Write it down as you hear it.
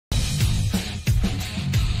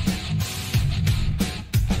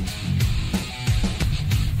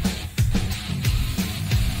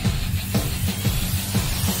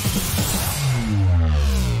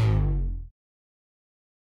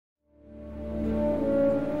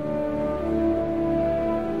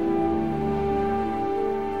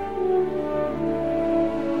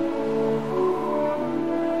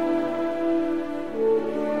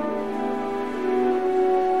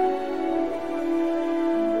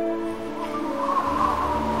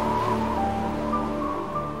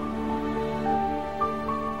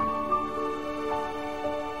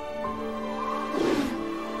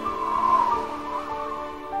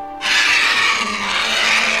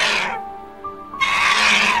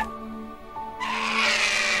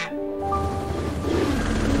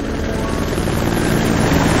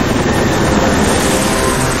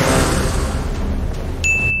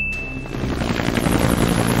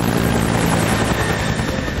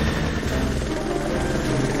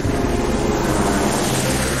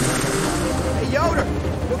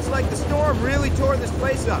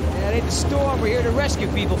place up? Yeah, it ain't the storm we're here to rescue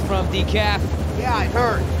people from, Decaf. Yeah, I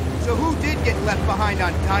heard. So who did get left behind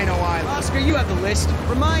on Dino Island? Oscar, you have the list.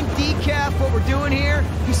 Remind Decaf what we're doing here.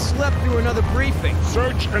 He slept through another briefing.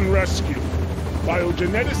 Search and rescue.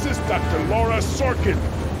 Biogeneticist Dr. Laura Sorkin.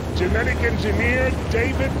 Genetic engineer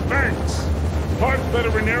David Banks. Park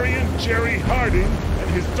veterinarian Jerry Harding and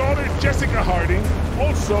his daughter Jessica Harding.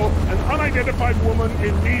 Also, an unidentified woman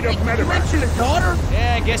in need of medevac. You mentioned a daughter?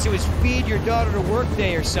 Yeah, I guess it was feed your daughter to work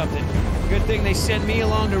day or something. Good thing they sent me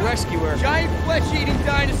along to rescue her. Giant flesh-eating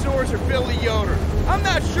dinosaurs or Billy Yoder? I'm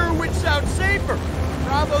not sure which sounds safer.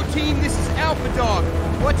 Bravo team, this is Alpha Dog.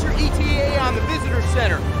 What's your ETA on the visitor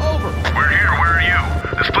center? Over. We're here. Where are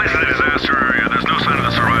you? This place is a disaster area. There's no sign of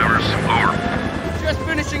the survivors. Over. We're just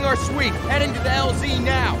finishing our sweep. Heading to the LZ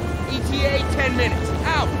now. ETA 10 minutes.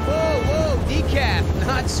 Out. Whoa, Decaf,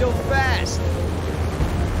 not so fast.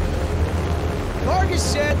 Vargas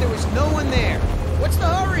said there was no one there. What's the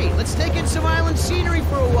hurry? Let's take in some island scenery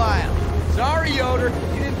for a while. Sorry, Yoder.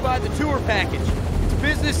 You didn't buy the tour package. It's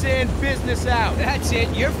business in, business out. That's it.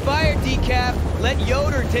 You're fired, Decaf. Let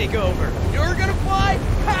Yoder take over. You're gonna fly?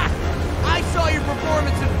 Ha! I saw your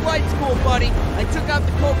performance in flight school, buddy. I took out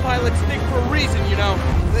the co-pilot stick for a reason, you know.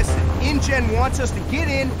 Listen, InGen wants us to get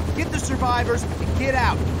in, get the survivors, and get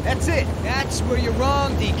out. That's it. That's where you're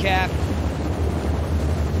wrong, Decaf.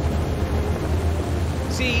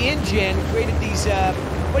 See, InGen created these,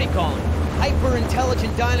 what do you call them?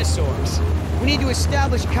 Hyper-intelligent dinosaurs. We need to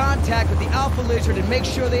establish contact with the Alpha Lizard and make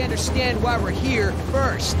sure they understand why we're here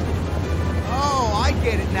first. Oh, I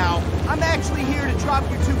get it now. I'm actually here to drop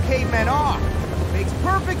you two cavemen off. Makes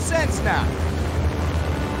perfect sense now.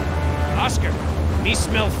 Oscar, me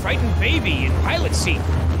smell frightened baby in pilot seat.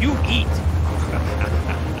 You eat.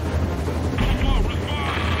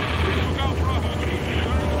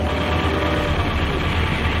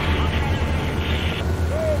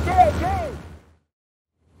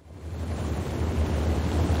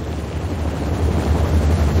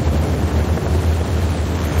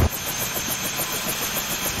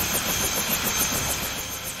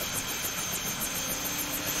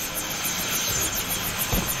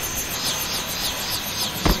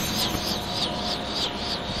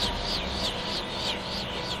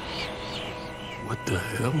 What the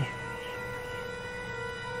hell?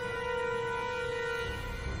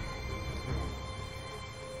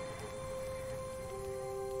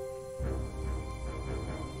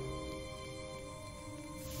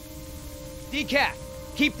 Decaf,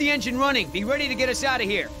 keep the engine running. Be ready to get us out of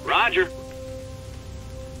here. Roger.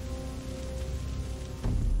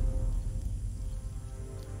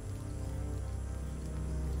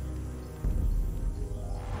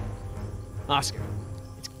 Oscar,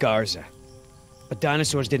 it's Garza. But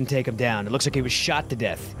dinosaurs didn't take him down. It looks like he was shot to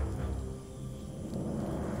death.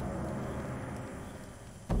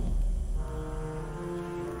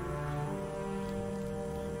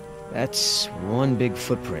 That's one big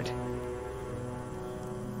footprint.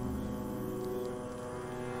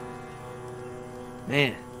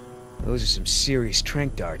 Man, those are some serious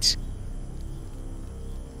tranq darts.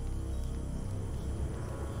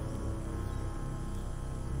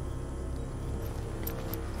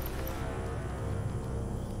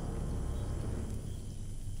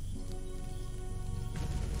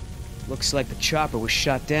 Looks like the chopper was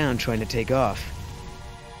shot down trying to take off.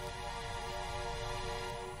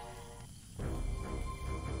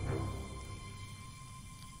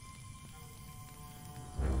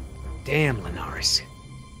 Damn, Linares.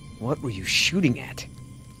 What were you shooting at?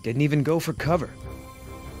 Didn't even go for cover.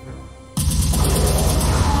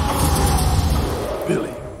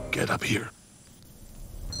 Billy, get up here.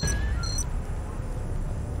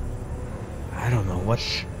 I don't know what...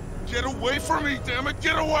 Get away from me, damn it!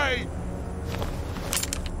 Get away!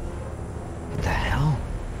 What the hell?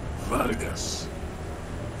 Vargas.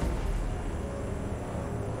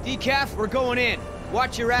 Decaf, we're going in.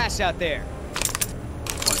 Watch your ass out there.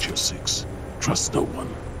 Watch your six. Trust no one.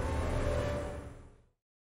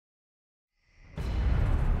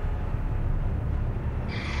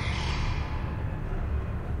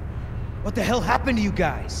 What the hell happened to you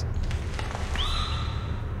guys?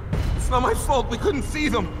 It's not my fault. We couldn't see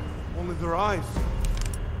them. Only their eyes.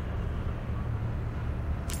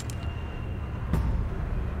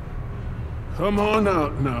 Come on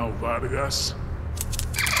out now, Vargas.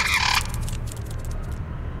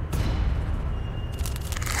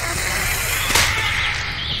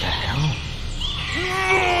 What the hell?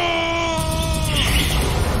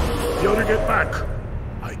 Yoda, get back!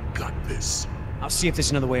 I got this. I'll see if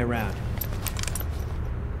there's another way around.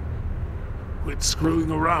 Quit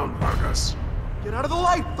screwing around, Vargas. Get out of the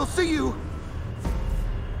light. They'll see you.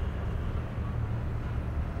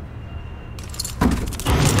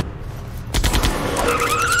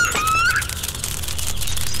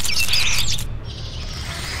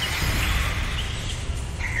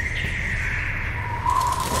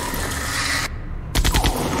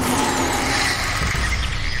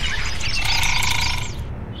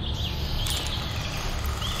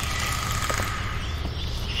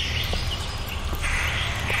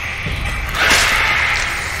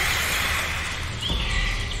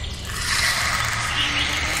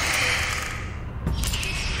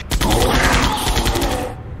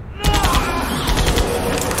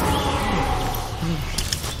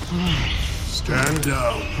 Stand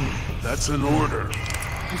down. That's an order.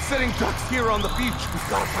 I'm setting ducks here on the beach. We've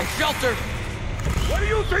got to find shelter. What do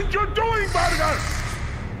you think you're doing, Vargas?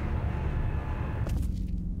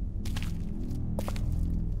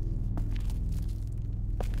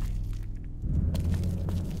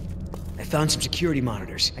 I found some security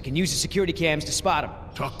monitors. I can use the security cams to spot him.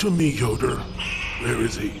 Talk to me, Yoder. Where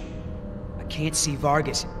is he? I can't see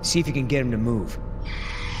Vargas. See if you can get him to move.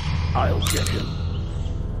 I'll get him.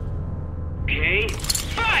 Okay,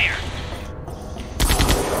 fire!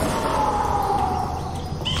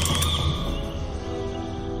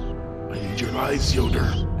 I need your eyes,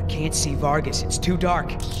 Yoder. I can't see Vargas. It's too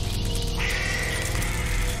dark.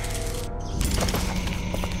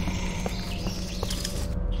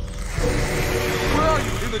 Where are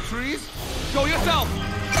you? In the trees? Show yourself!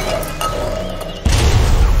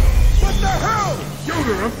 What the hell?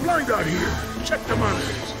 Yoder, I'm blind out here. Check the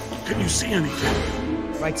monitors. Can you see anything?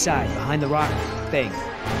 Right side, behind the rock thing.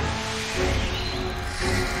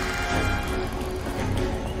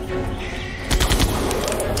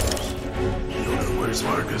 Yoder, where's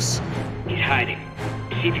Vargas? He's hiding.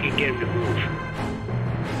 See if you can get him to move.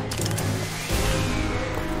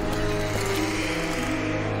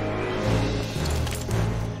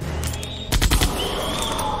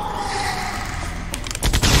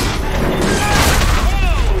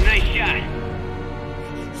 Oh, nice shot.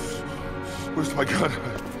 Where's my gun?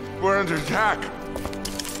 We're under attack.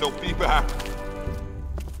 They'll be back.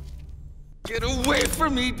 Get away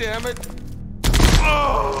from me, damn it!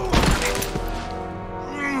 Oh!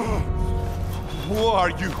 Who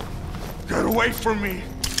are you? Get away from me!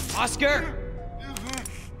 Oscar!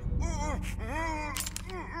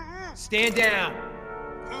 Stand down.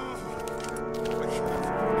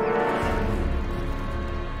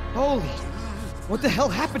 Holy... What the hell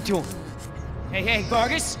happened to him? Hey,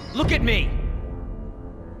 Vargas, look at me!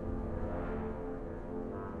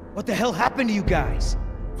 What the hell happened to you guys?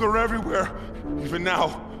 They're everywhere, even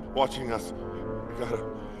now, watching us.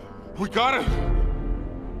 We gotta...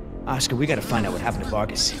 Oscar, we gotta find out what happened to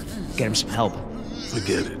Vargas. Get him some help.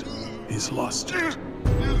 Forget it. He's lost it.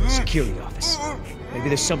 Security office. Maybe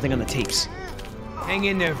there's something on the tapes. Hang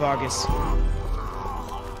in there, Vargas.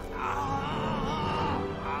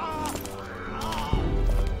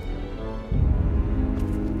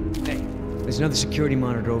 Hey, there's another security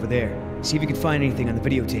monitor over there. See if you can find anything on the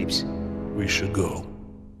videotapes. We should go.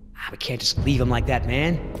 We can't just leave him like that,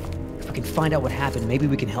 man. If we can find out what happened, maybe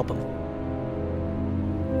we can help him.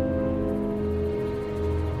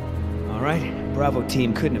 All right, Bravo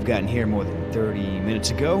team couldn't have gotten here more than 30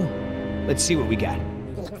 minutes ago. Let's see what we got.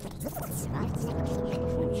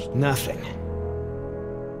 Nothing.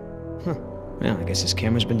 Huh. Well, I guess this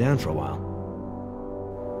camera's been down for a while.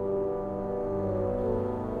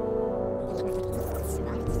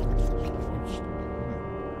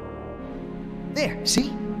 There, see?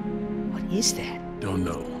 What is that? Don't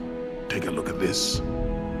know. Take a look at this.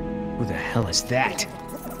 Who the hell is that?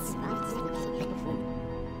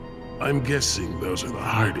 I'm guessing those are the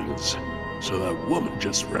hidings. So that woman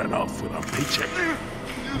just ran off with our paycheck.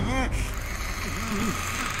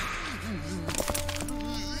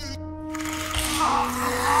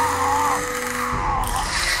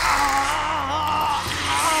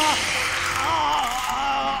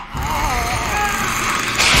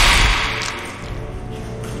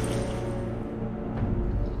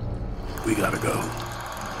 We gotta go.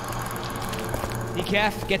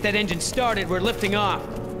 Decaf, get that engine started. We're lifting off.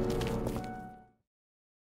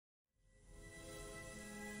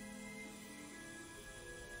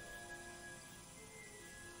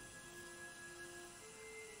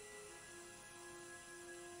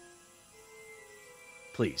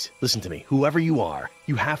 Please, listen to me. Whoever you are,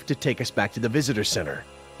 you have to take us back to the visitor center.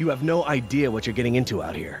 You have no idea what you're getting into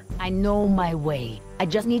out here. I know my way. I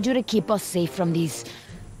just need you to keep us safe from these...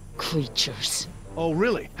 creatures. Oh,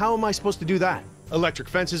 really? How am I supposed to do that? Electric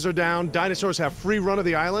fences are down, dinosaurs have free run of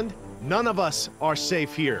the island. None of us are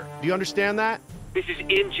safe here. Do you understand that? This is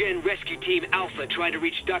InGen Rescue Team Alpha trying to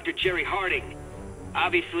reach Dr. Jerry Harding.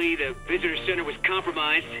 Obviously, the visitor center was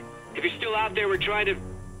compromised. If you're still out there, we're trying to...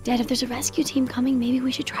 Dad, if there's a rescue team coming, maybe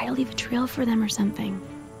we should try to leave a trail for them or something.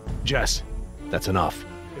 Jess, that's enough.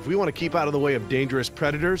 If we want to keep out of the way of dangerous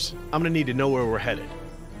predators, I'm gonna need to know where we're headed.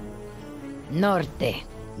 Norte.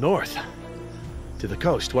 North? To the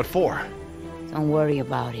coast, what for? Don't worry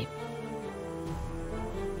about it.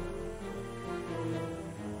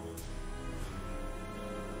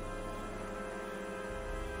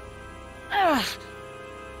 Ugh.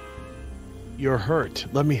 You're hurt.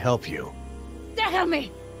 Let me help you. Déjame!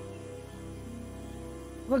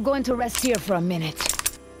 We're going to rest here for a minute.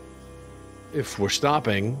 If we're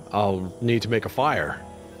stopping, I'll need to make a fire.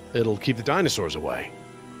 It'll keep the dinosaurs away.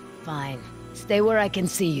 Fine. Stay where I can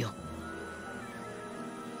see you.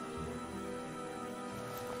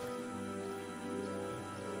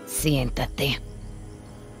 Siéntate.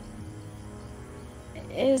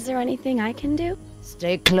 Is there anything I can do?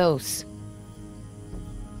 Stay close.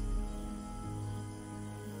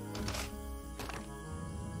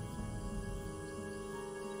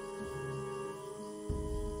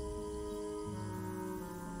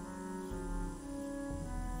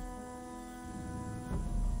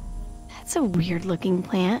 That's a weird-looking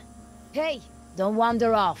plant. Hey, don't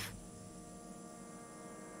wander off.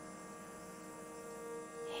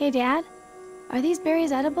 Hey, Dad. Are these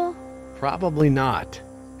berries edible? Probably not.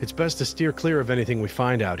 It's best to steer clear of anything we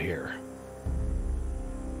find out here.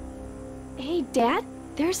 Hey, Dad.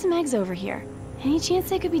 There's some eggs over here. Any chance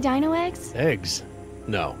they could be dino eggs? Eggs?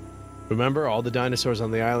 No. Remember, all the dinosaurs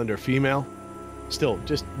on the island are female? Still,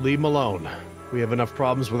 just leave them alone. We have enough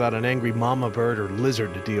problems without an angry mama bird or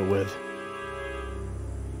lizard to deal with.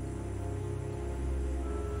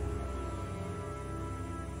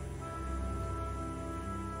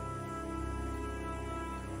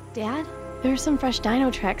 Dad, there's some fresh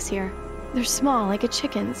dino tracks here. They're small, like a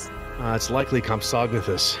chicken's. It's likely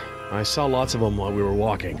Compsognathus. I saw lots of them while we were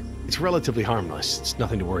walking. It's relatively harmless. It's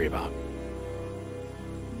nothing to worry about.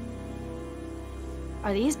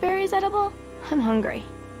 Are these berries edible? I'm hungry.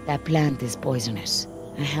 That plant is poisonous.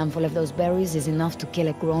 A handful of those berries is enough to kill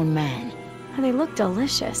a grown man. Oh, they look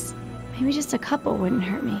delicious. Maybe just a couple wouldn't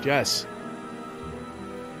hurt me. Jess.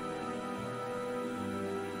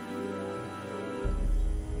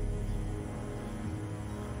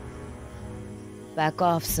 Back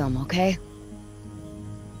off some, okay?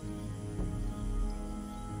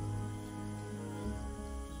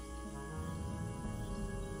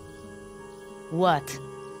 What?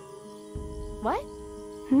 What?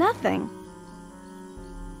 Nothing.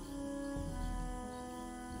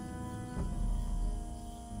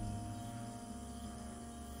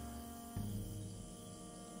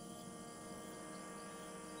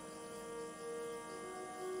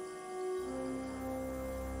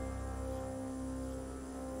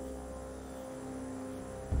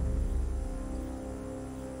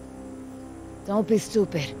 Don't be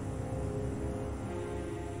stupid.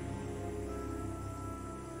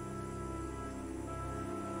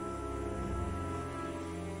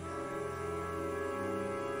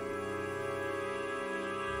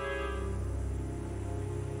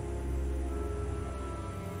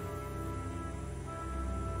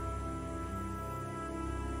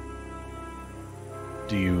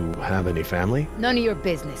 Do you have any family? None of your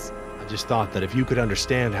business. I just thought that if you could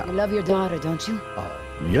understand how... You love your daughter, don't you?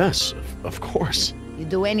 Yes, of course. You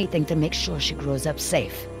do anything to make sure she grows up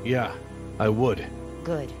safe. Yeah, I would.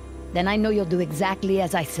 Good. Then I know you'll do exactly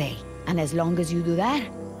as I say. And as long as you do that,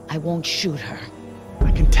 I won't shoot her.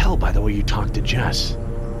 I can tell by the way you talk to Jess.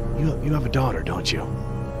 You have a daughter, don't you?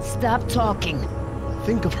 Stop talking.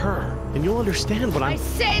 Think of her, and you'll understand what I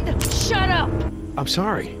said shut up! I'm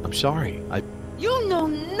sorry. You know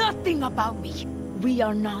nothing about me. We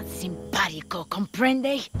are not simpatico,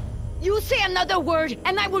 comprende? You say another word,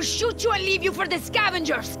 and I will shoot you and leave you for the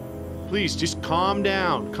scavengers! Please, just calm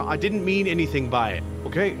down. I didn't mean anything by it.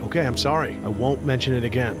 Okay, I'm sorry. I won't mention it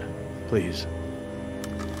again. Please.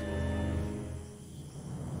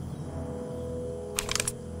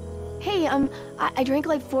 Hey, I drank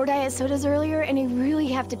like 4 diet sodas earlier, and I really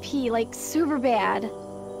have to pee, like, super bad.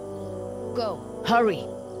 Go. Hurry.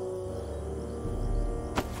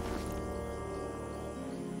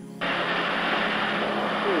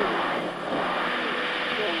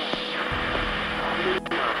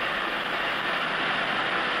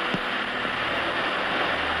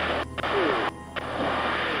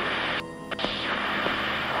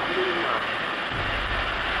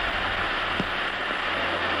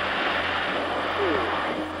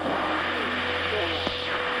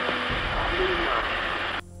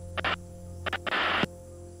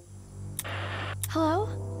 Hello?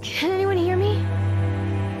 Can anyone hear me?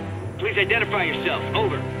 Please identify yourself.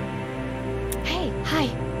 Over. Hey, hi.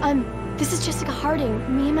 This is Jessica Harding.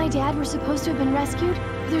 Me and my dad were supposed to have been rescued,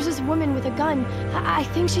 but there's this woman with a gun. I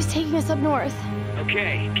think she's taking us up north.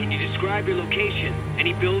 Okay, can you describe your location?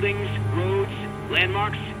 Any buildings, roads,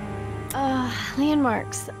 landmarks?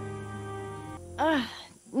 Landmarks.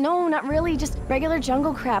 No, not really. Just regular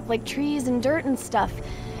jungle crap, like trees and dirt and stuff.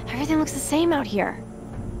 Everything looks the same out here.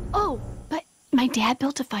 Oh, but my dad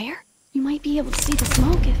built a fire? You might be able to see the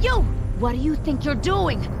smoke if... You! What do you think you're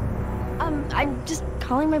doing? I'm just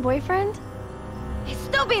calling my boyfriend.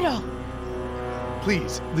 Estúpido!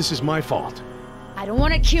 Please, this is my fault. I don't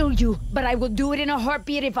want to kill you, but I will do it in a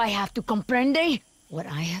heartbeat if I have to, comprende? What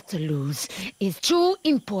I have to lose is too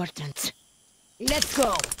important. Let's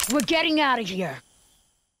go. We're getting out of here.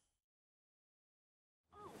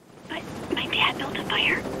 But my dad built a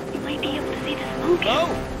fire. You might be able to see the smoke. Oh!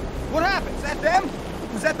 What happened? Is that them?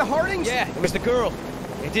 Was that the Hardings? Yeah, it was the girl.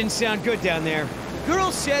 It didn't sound good down there. The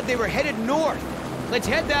girl said they were headed north. Let's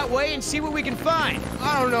head that way and see what we can find.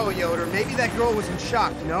 I don't know, Yoder. Maybe that girl was in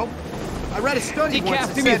shock, you know? I read a study once Decaf,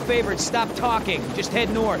 that do me a said... favor and stop talking. Just head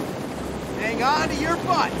north. Hang on to your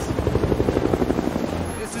butts.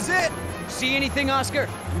 This is it. See anything, Oscar?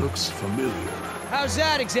 Looks familiar. How's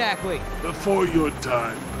that exactly? Before your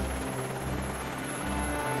time.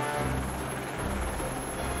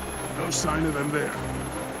 No sign of them there.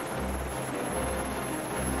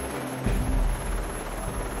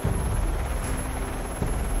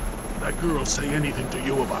 That girl say anything to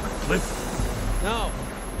you about a cliff? No.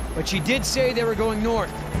 But she did say they were going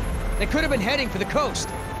north. They could have been heading for the coast.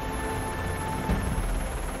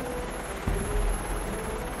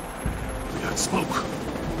 We got smoke.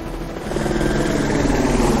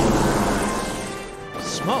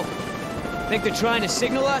 Smoke? Think they're trying to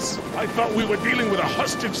signal us? I thought we were dealing with a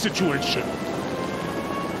hostage situation.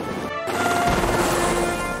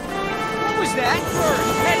 What was that? Bird,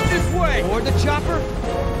 head this way! Or the chopper?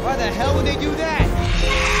 Why the hell would they do that?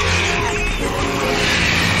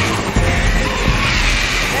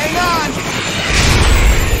 Hang on.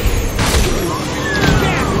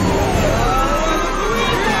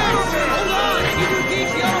 Hold on! I need to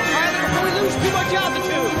engage the autopilot before we lose too much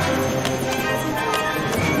altitude!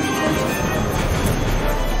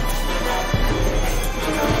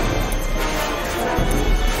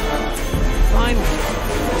 Finally.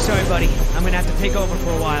 Sorry, buddy. I'm gonna have to take over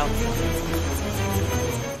for a while.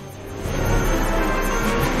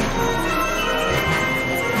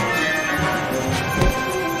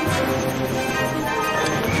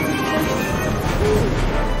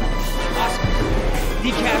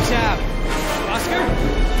 Decap's out. Oscar?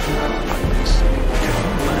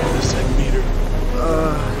 Minus a meter.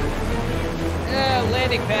 Yeah,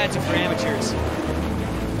 landing pads are for amateurs.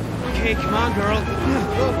 Okay, come on, girl.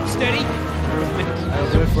 Steady.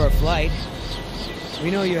 That'll do it for our flight. We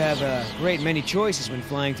know you have a great many choices when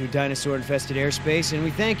flying through dinosaur-infested airspace, and we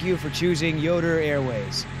thank you for choosing Yoder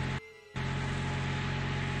Airways.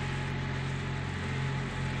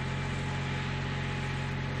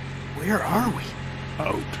 Where are we?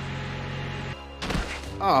 Out.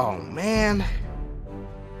 Oh, man.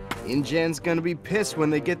 InGen's gonna be pissed when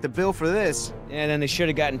they get the bill for this. Yeah, then they should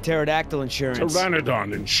have gotten pterodactyl insurance.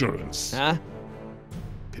 Pteranodon insurance. Huh?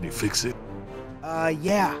 Can you fix it?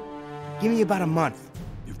 Yeah. Give me about a month.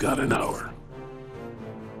 You've got an hour.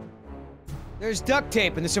 There's duct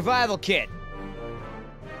tape in the survival kit.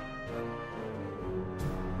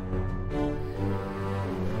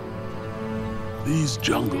 These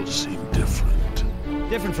jungles seem different.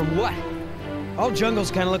 Different from what? All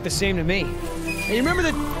jungles kind of look the same to me. Hey, you remember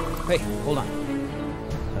the... Hey, hold on.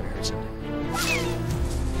 Thought I heard something.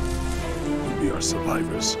 Maybe our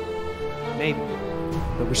survivors. Maybe.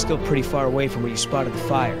 But we're still pretty far away from where you spotted the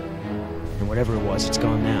fire. And whatever it was, it's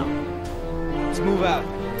gone now. Let's move out.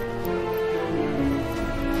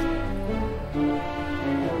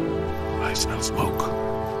 I smell smoke.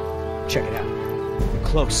 Check it out. We're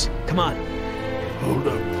close. Come on. Hold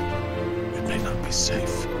up. It may not be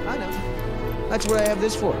safe. I know. That's what I have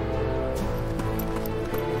this for.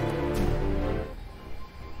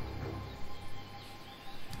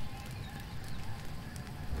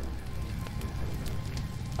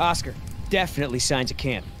 Oscar, definitely signs of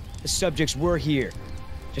camp. The subjects were here.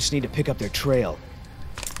 Just need to pick up their trail.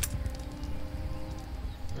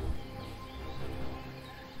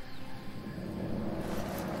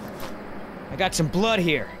 I got some blood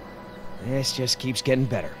here. This just keeps getting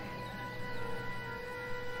better.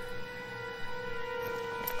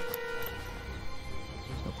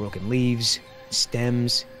 No broken leaves,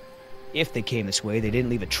 stems. If they came this way, they didn't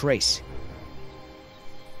leave a trace.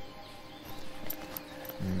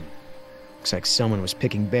 Looks like someone was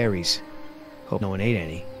picking berries. Hope no one ate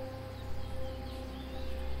any.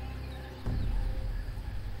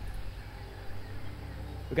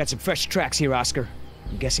 We got some fresh tracks here, Oscar.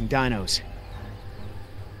 I'm guessing dinos.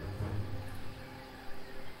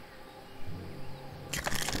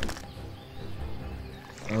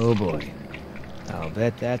 Oh boy. I'll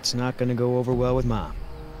bet that's not gonna go over well with Mom.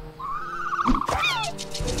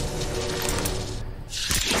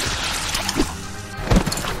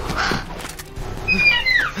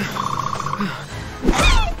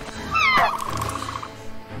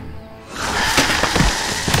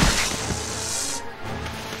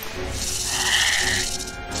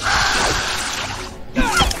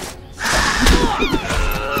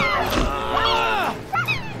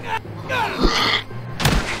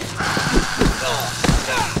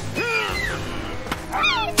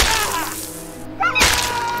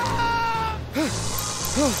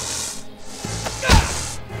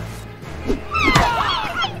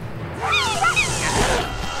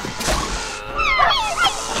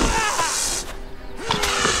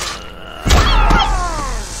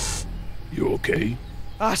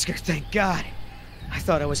 Oscar, thank God. I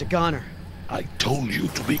thought I was a goner. I told you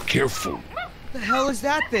to be careful. The hell is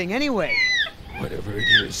that thing, anyway? Whatever it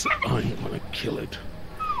is, I'm gonna kill it.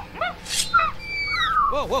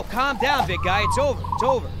 Whoa, whoa, calm down, big guy. It's over. It's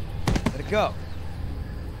over. Let it go.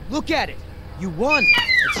 Look at it. You won.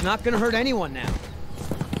 It's not gonna hurt anyone now.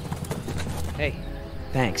 Hey,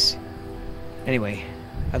 thanks. Anyway,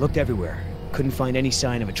 I looked everywhere. Couldn't find any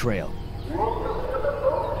sign of a trail.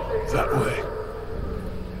 That way.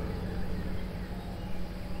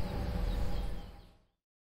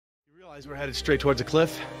 You realize we're headed straight towards a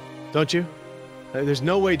cliff, don't you? There's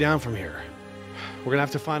no way down from here. We're gonna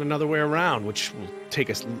have to find another way around, which will take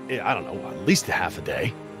us, I don't know, at least a half a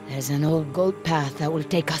day. There's an old goat path that will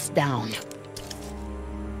take us down.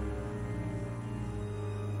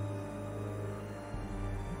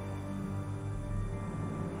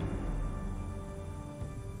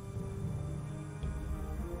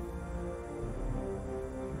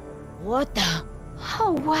 What the?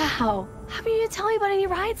 Oh, wow. How about you tell me about any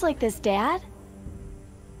rides like this, Dad?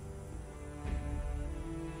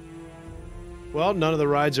 Well, none of the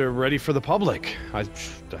rides are ready for the public. I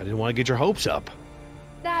didn't want to get your hopes up.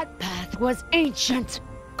 That path was ancient,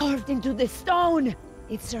 carved into the stone.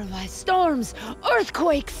 It survived storms,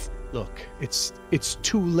 earthquakes. Look, it's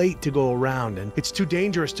too late to go around, and it's too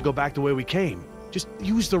dangerous to go back the way we came. Just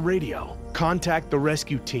use the radio. Contact the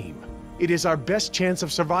rescue team. It is our best chance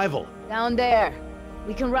of survival. Down there.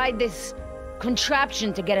 We can ride this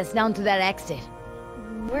contraption to get us down to that exit.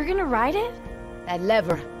 We're gonna ride it? That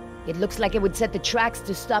lever. It looks like it would set the tracks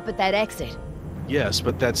to stop at that exit. Yes,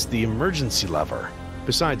 but that's the emergency lever.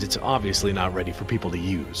 Besides, it's obviously not ready for people to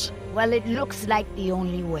use. Well, it looks like the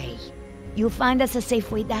only way. You find us a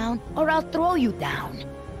safe way down, or I'll throw you down.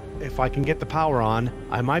 If I can get the power on,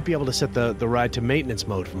 I might be able to set the ride to maintenance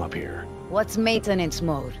mode from up here. What's maintenance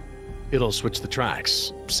mode? It'll switch the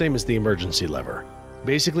tracks, same as the emergency lever.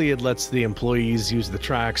 Basically, it lets the employees use the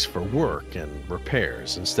tracks for work and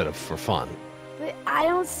repairs instead of for fun. But I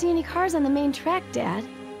don't see any cars on the main track, Dad.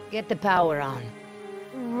 Get the power on.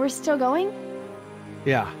 We're still going?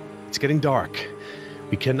 Yeah, it's getting dark.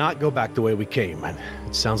 We cannot go back the way we came, and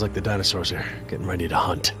it sounds like the dinosaurs are getting ready to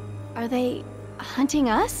hunt. Are they hunting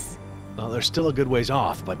us? Well, they're still a good ways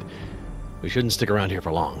off, but we shouldn't stick around here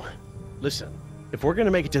for long. Listen, if we're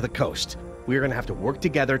gonna make it to the coast, we're gonna have to work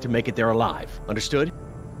together to make it there alive. Understood?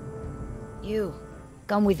 You,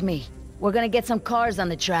 come with me. We're gonna get some cars on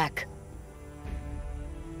the track.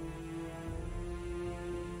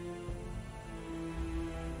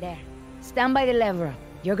 There. Stand by the lever.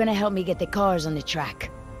 You're gonna help me get the cars on the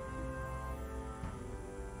track.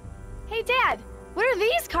 Hey, Dad, what are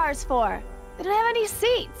these cars for? They don't have any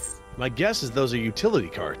seats. My guess is those are utility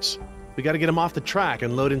carts. We gotta get them off the track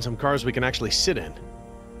and load in some cars we can actually sit in.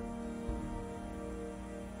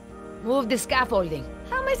 Move the scaffolding.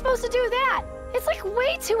 How am I supposed to do that? It's like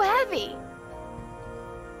way too heavy.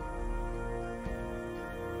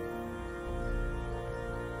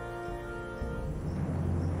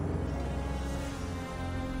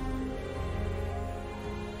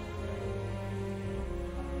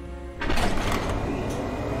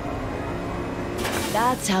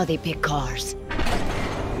 That's how they pick cars.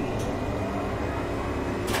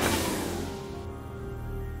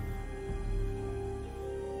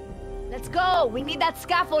 Let's go! We need that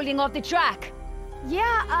scaffolding off the track.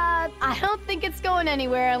 Yeah, I don't think it's going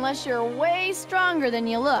anywhere unless you're way stronger than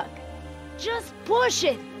you look. Just push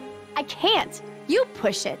it! I can't. You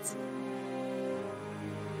push it.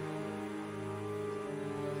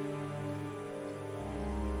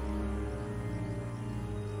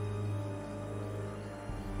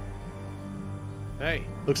 Hey,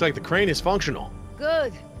 looks like the crane is functional.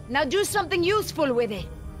 Good. Now do something useful with it.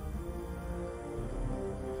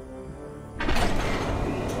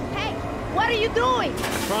 Hey, what are you doing?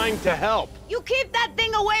 Trying to help. You keep that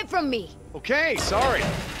thing away from me. Okay, sorry.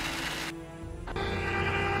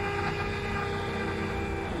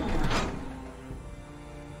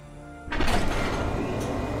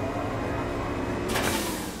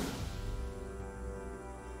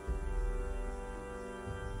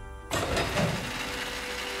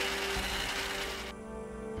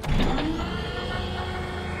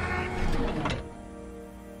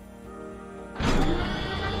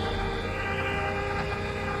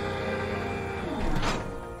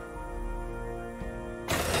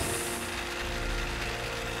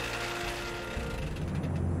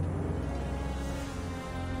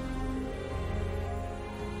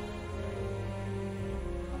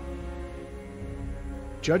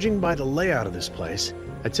 Judging by the layout of this place,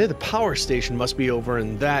 I'd say the power station must be over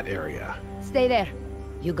in that area. Stay there.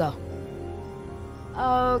 You go.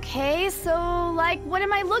 Okay, so, like, what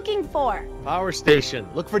am I looking for? Power station.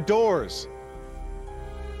 Look for doors.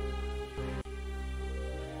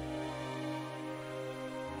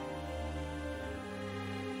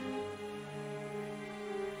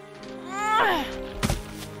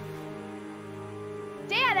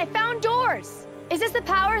 Dad, I found doors! Is this the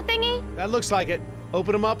power thingy? That looks like it.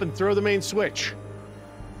 Open them up and throw the main switch.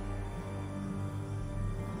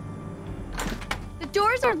 The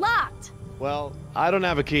doors are locked! Well, I don't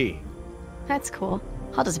have a key. That's cool.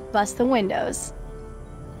 I'll just bust the windows.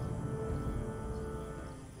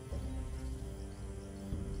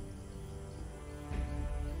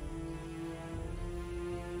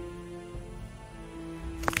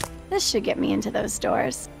 This should get me into those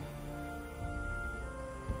doors.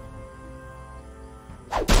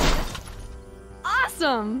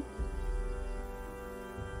 Awesome!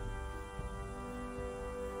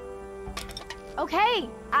 Okay,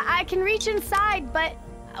 I can reach inside, but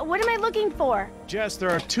what am I looking for? Jess, there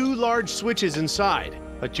are 2 large switches inside,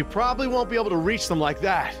 but you probably won't be able to reach them like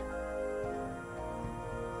that.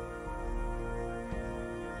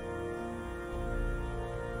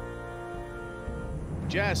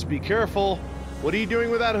 Jess, be careful. What are you doing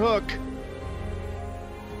with that hook?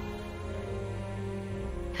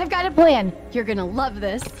 I've got a plan. You're gonna love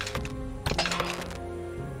this.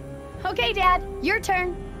 Okay, Dad, your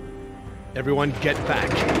turn. Everyone get back.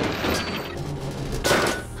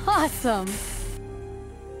 Awesome.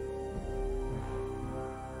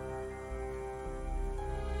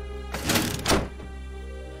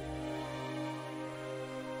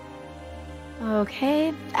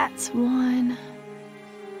 Okay, that's one.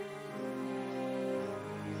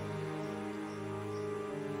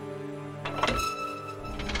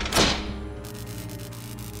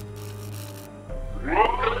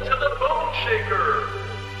 Welcome to the Bone Shaker!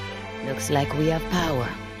 Looks like we have power.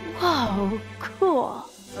 Whoa, cool.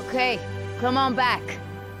 Okay, come on back.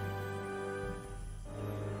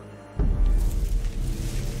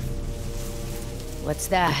 What's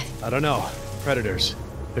that? I don't know. Predators.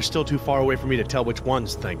 They're still too far away for me to tell which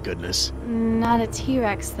ones, thank goodness. Not a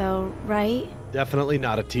T-Rex, though, right? Definitely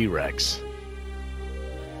not a T-Rex.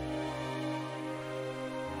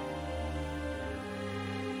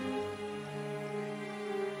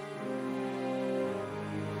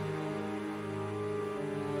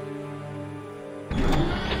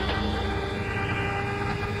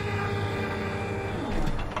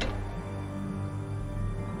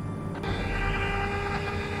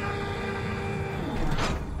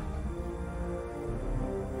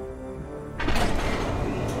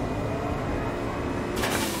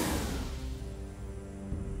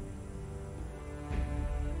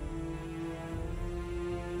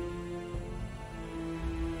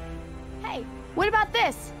 Hey, what about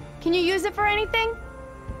this? Can you use it for anything?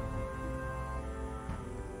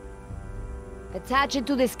 Attach it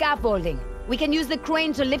to the scaffolding. We can use the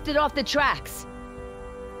crane to lift it off the tracks.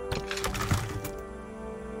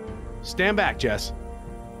 Stand back, Jess.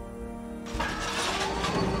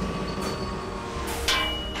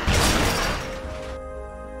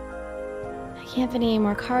 I can't fit any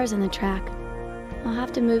more cars on the track. I'll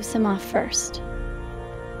have to move some off first.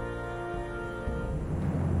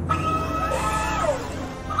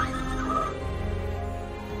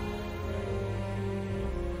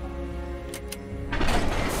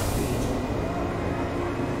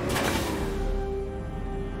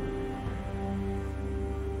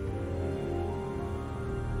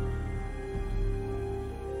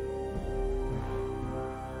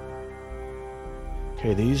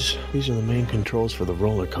 Okay, these are the main controls for the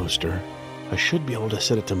roller coaster. I should be able to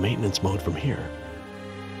set it to maintenance mode from here.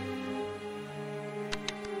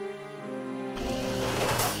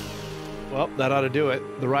 Well, that ought to do it.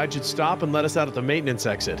 The ride should stop and let us out at the maintenance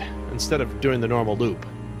exit, instead of doing the normal loop.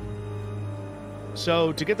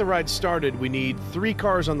 So, to get the ride started, we need 3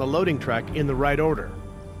 cars on the loading track in the right order.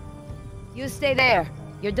 You stay there.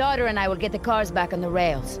 Your daughter and I will get the cars back on the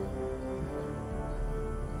rails.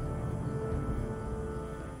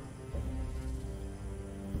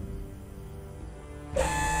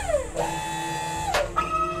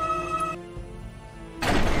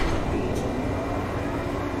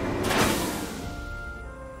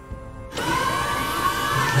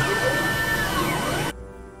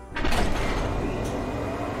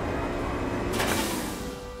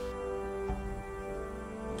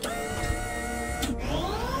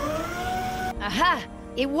 Aha!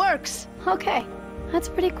 It works! Okay, that's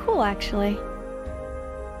pretty cool, actually.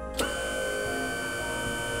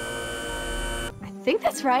 I think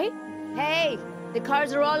that's right. Hey! The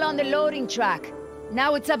cars are all on the loading track.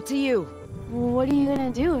 Now it's up to you. What are you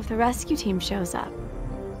gonna do if the rescue team shows up?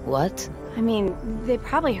 What? I mean, they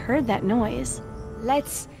probably heard that noise.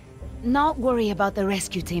 Let's not worry about the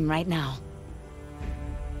rescue team right now.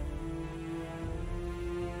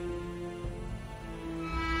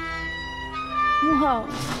 Whoa.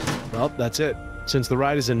 Well, that's it. Since the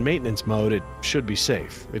ride is in maintenance mode, it should be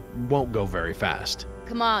safe. It won't go very fast.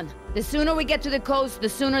 Come on. The sooner we get to the coast, the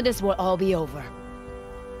sooner this will all be over.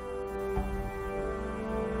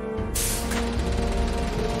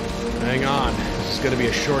 Hang on. This is gonna be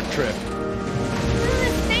a short trip. Doesn't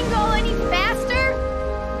this thing go any faster?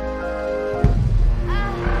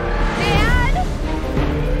 Dad?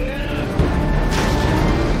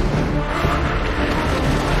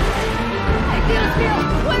 I feel.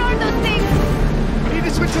 What are those things? We need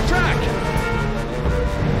to switch the track!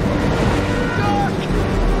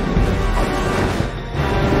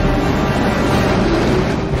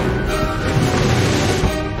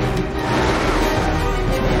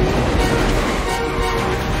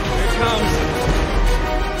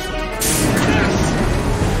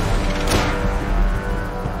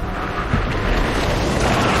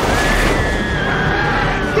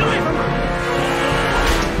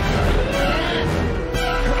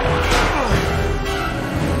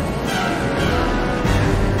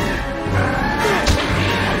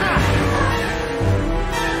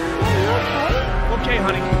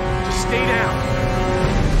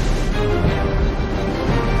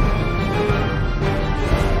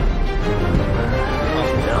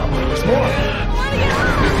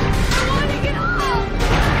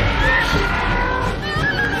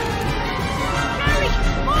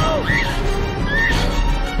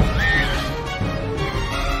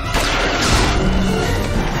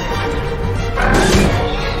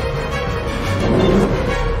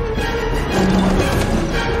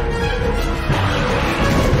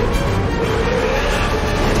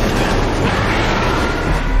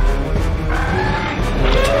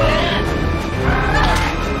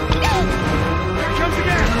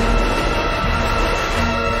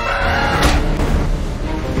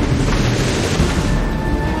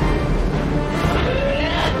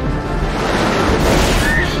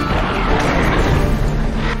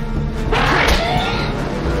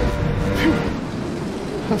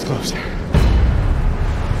 That's close. Dad!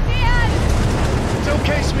 It's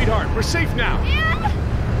okay, sweetheart. We're safe now. Dad!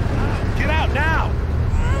 Get out now!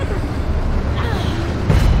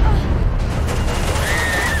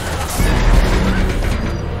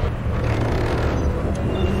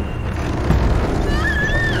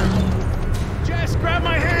 Jess, grab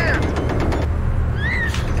my hand!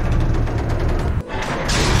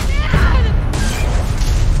 Dad!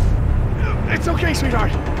 It's okay,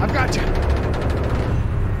 sweetheart. I've got you.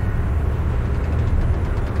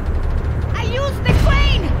 Use the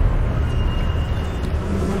crane!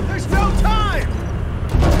 There's no time!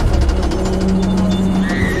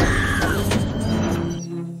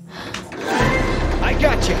 I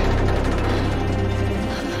got you.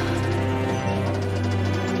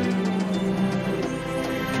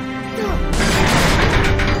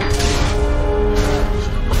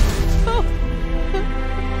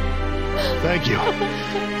 Thank you.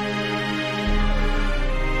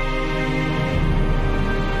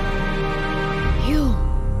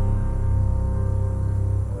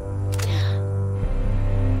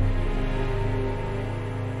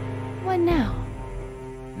 What now?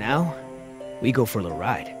 Now, we go for a little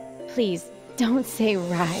ride. Please, don't say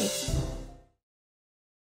ride.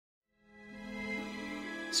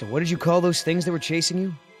 So what did you call those things that were chasing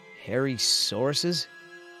you? Hairy sauruses?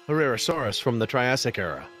 Herrerasaurus from the Triassic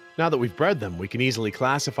era. Now that we've bred them, we can easily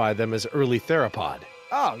classify them as early theropod.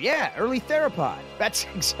 Oh, yeah, early theropod. That's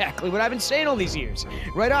exactly what I've been saying all these years.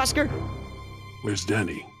 Right, Oscar? Where's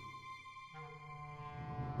Danny?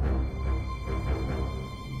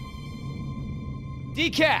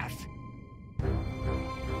 Decaf!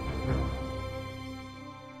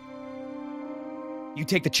 You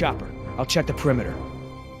take the chopper. I'll check the perimeter.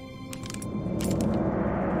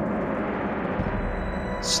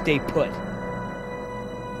 Stay put.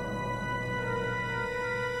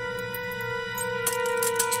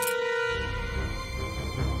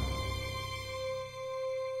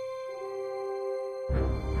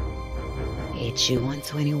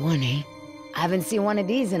 HU-121, eh? I haven't seen one of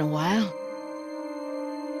these in a while.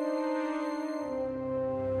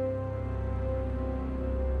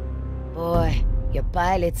 Boy, your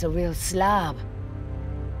pilot's a real slob.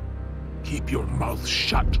 Keep your mouth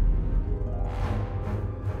shut.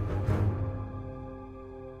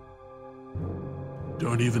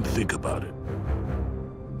 Don't even think about it.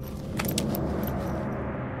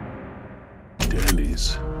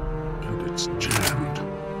 Danny's, and it's jammed.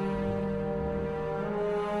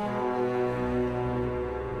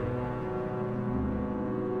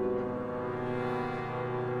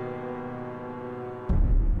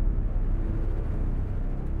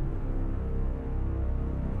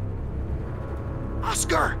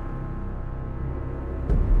 Oscar!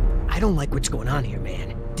 I don't like what's going on here,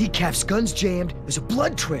 man. Decaf's gun's jammed, there's a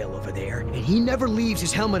blood trail over there, and he never leaves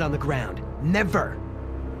his helmet on the ground. Never.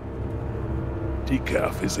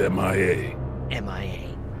 Decaf is MIA.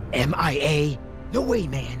 MIA? MIA? No way,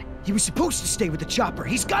 man. He was supposed to stay with the chopper.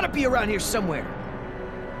 He's gotta be around here somewhere.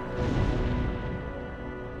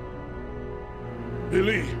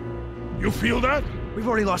 Billy, you feel that? We've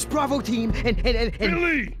already lost Bravo team, and...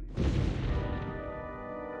 Billy!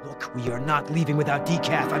 Look, we are not leaving without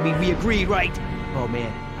Decaf. I mean, we agreed, right? Oh,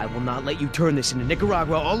 man, I will not let you turn this into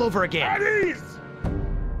Nicaragua all over again. At ease!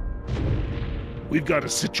 We've got a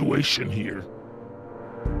situation here.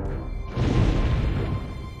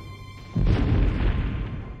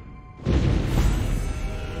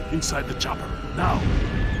 Inside the chopper, now.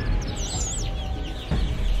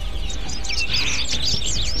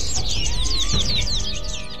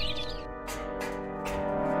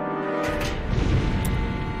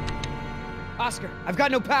 Oscar, I've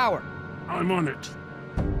got no power. I'm on it.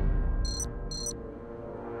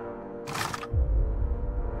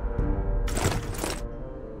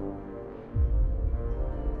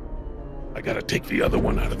 I gotta take the other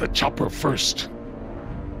one out of the chopper first.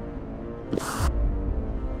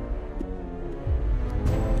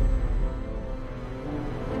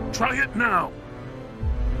 Try it now.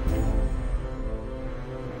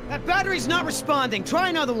 That battery's not responding. Try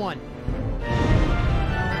another one.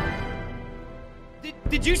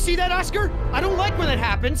 Did you see that, Oscar? I don't like when that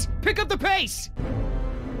happens. Pick up the pace.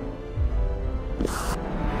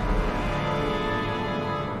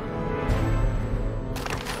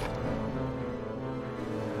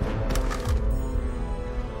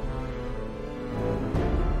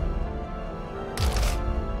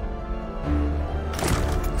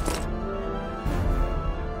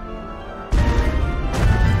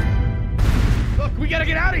 Look, we gotta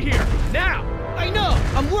get out of here, now! I know,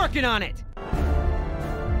 I'm working on it!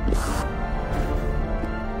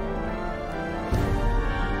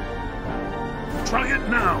 Try it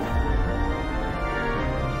now.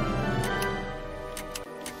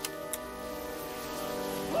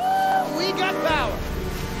 Woo! We got power!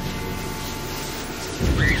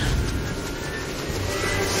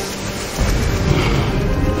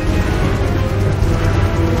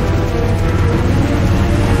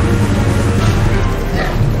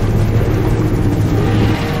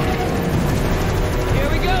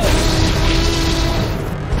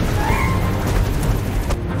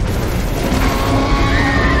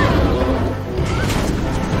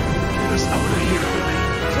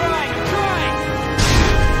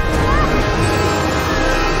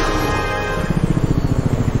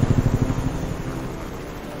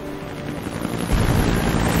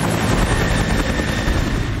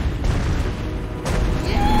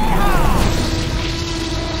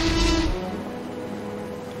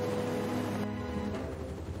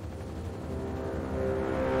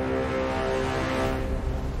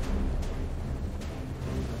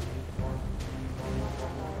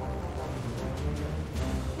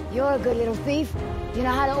 You're a good little thief. You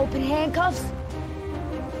know how to open handcuffs?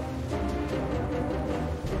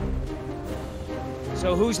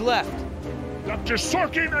 So who's left? Dr.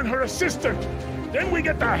 Sorkin and her assistant. Then we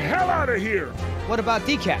get the hell out of here. What about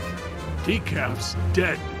Decaf? Decaf's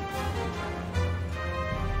dead.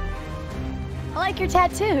 I like your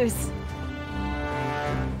tattoos.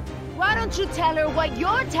 Why don't you tell her what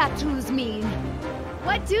your tattoos mean?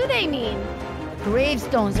 What do they mean?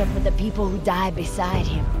 Gravestones are for the people who died beside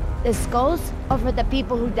him. The skulls are for the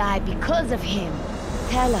people who died because of him.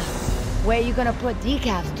 Tell her, where you gonna put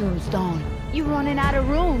Decaf's tombstone? You running out of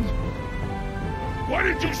room. What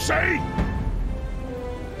did you say?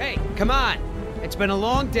 Hey, come on. It's been a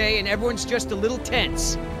long day and everyone's just a little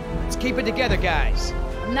tense. Let's keep it together, guys.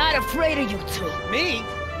 I'm not afraid of you two. Me?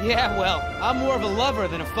 Yeah, well, I'm more of a lover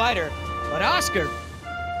than a fighter. But Oscar...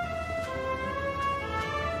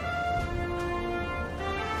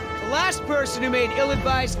 The last person who made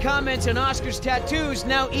ill-advised comments on Oscar's tattoos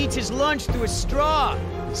now eats his lunch through a straw,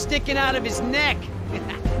 sticking out of his neck.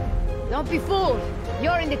 Don't be fooled.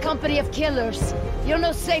 You're in the company of killers. You're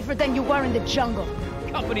no safer than you were in the jungle.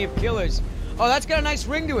 Company of killers. Oh, that's got a nice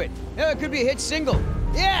ring to it. Yeah, it could be a hit single.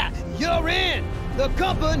 Yeah, you're in the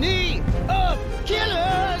company of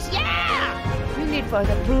killers. Yeah! You need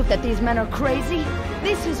further proof that these men are crazy?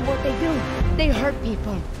 This is what they do. They hurt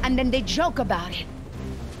people, and then they joke about it.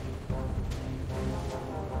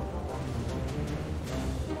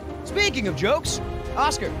 Speaking of jokes,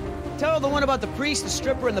 Oscar, tell the one about the priest, the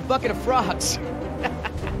stripper, and the bucket of frogs.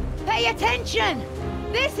 Pay attention!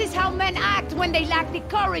 This is how men act when they lack the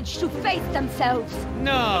courage to face themselves.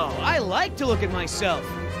 No, I like to look at myself.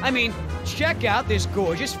 I mean, Check out this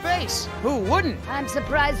gorgeous face. Who wouldn't? I'm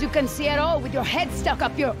surprised you can see at all with your head stuck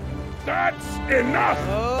up your... That's enough!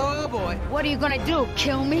 Oh, boy. What are you gonna do,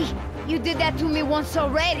 kill me? You did that to me once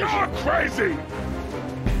already. You're crazy!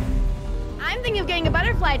 I'm thinking of getting a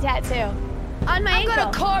butterfly tattoo. On my ankle. I'm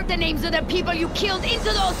gonna carve the names of the people you killed into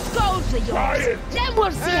those skulls of Try yours. it. Then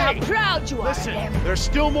we'll see how proud you are. Listen, there's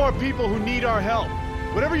still more people who need our help.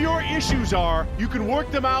 Whatever your issues are, you can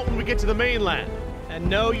work them out when we get to the mainland. And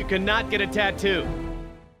no, you cannot get a tattoo.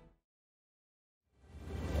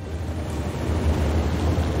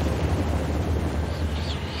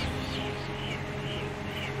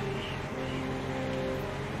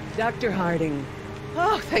 Dr. Harding.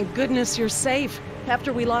 Oh, thank goodness you're safe.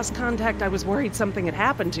 After we lost contact, I was worried something had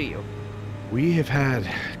happened to you. We have had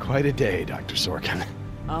quite a day, Dr. Sorkin.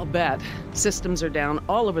 I'll bet. Systems are down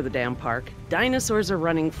all over the damn park. Dinosaurs are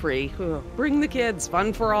running free. Ugh. Bring the kids,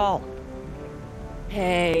 fun for all.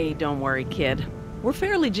 Hey, don't worry, kid. We're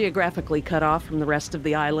fairly geographically cut off from the rest of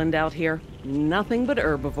the island out here. Nothing but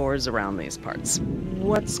herbivores around these parts.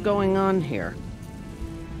 What's going on here?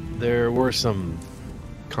 There were some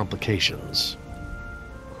complications.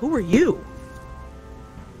 Who are you?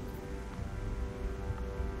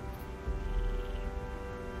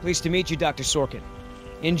 Pleased to meet you, Dr. Sorkin.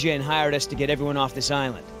 InGen hired us to get everyone off this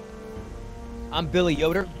island. I'm Billy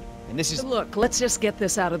Yoder, and this is... Look, let's just get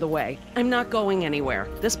this out of the way. I'm not going anywhere.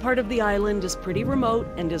 This part of the island is pretty remote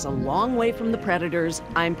and is a long way from the predators.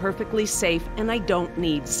 I'm perfectly safe, and I don't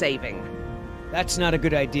need saving. That's not a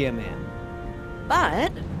good idea, ma'am.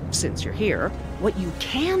 But, since you're here, what you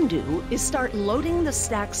can do is start loading the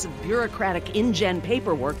stacks of bureaucratic InGen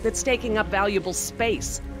paperwork that's taking up valuable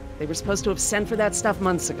space. They were supposed to have sent for that stuff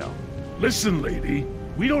months ago. Listen, lady,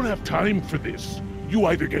 we don't have time for this. You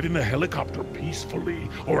either get in the helicopter peacefully,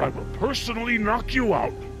 or I will personally knock you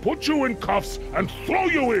out, put you in cuffs, and throw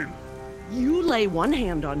you in! You lay one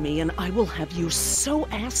hand on me, and I will have you so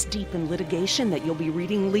ass-deep in litigation that you'll be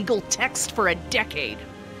reading legal text for a decade.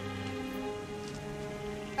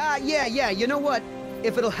 Yeah, you know what?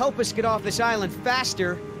 If it'll help us get off this island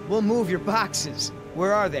faster, we'll move your boxes.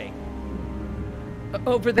 Where are they?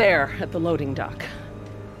 Over there, at the loading dock.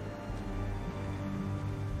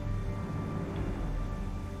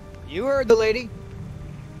 You heard the lady.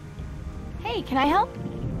 Hey, can I help?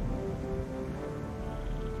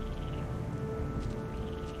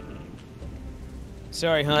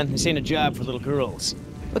 Sorry, hon, this ain't a job for little girls.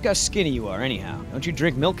 Look how skinny you are, anyhow. Don't you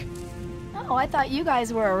drink milk? Oh, I thought you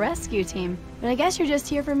guys were a rescue team. But I guess you're just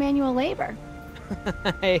here for manual labor.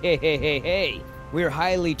 Hey. We're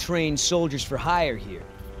highly trained soldiers for hire here.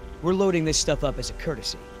 We're loading this stuff up as a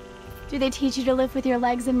courtesy. Do they teach you to live with your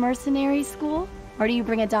legs in mercenary school? Or do you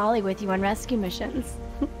bring a dolly with you on rescue missions?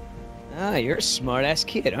 You're a smart-ass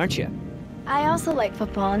kid, aren't you? I also like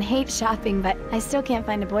football and hate shopping, but I still can't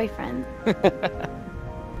find a boyfriend.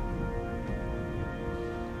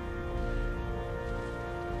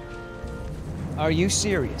 Are you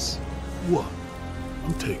serious? What?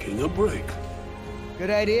 I'm taking a break. Good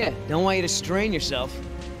idea. Don't want you to strain yourself.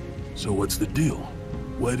 So what's the deal?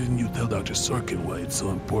 Why didn't you tell Dr. Sorkin why it's so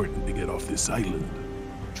important to get off this island?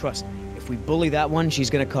 Trust me, if we bully that one, she's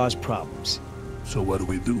gonna cause problems. So what do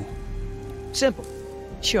we do? Simple.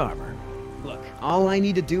 Charm her. Look, all I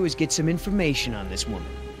need to do is get some information on this woman.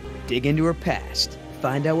 Dig into her past.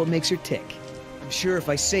 Find out what makes her tick. I'm sure if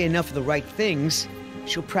I say enough of the right things,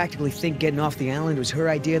 she'll practically think getting off the island was her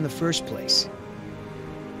idea in the first place.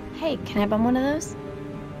 Hey, can I bum one of those?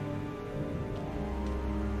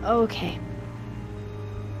 Okay.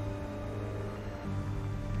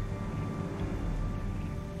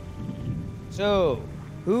 So,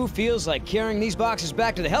 who feels like carrying these boxes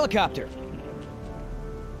back to the helicopter?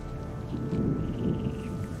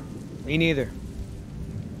 Me neither.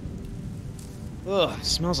 Ugh,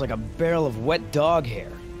 smells like a barrel of wet dog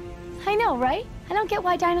hair. I know, right? I don't get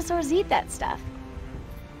why dinosaurs eat that stuff.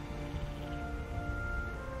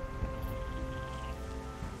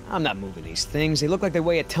 I'm not moving these things. They look like they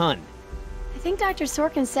weigh a ton. I think Dr.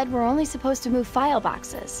 Sorkin said we're only supposed to move file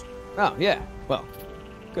boxes. Oh, yeah. Well,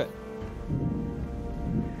 good.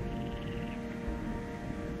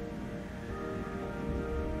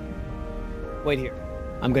 Wait here.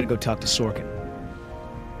 I'm gonna go talk to Sorkin.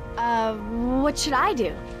 What should I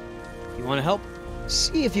do? You wanna help?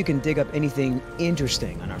 See if you can dig up anything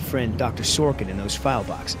interesting on our friend Dr. Sorkin in those file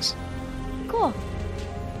boxes. Cool.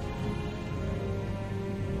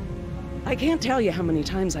 I can't tell you how many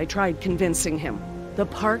times I tried convincing him. The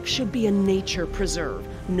park should be a nature preserve.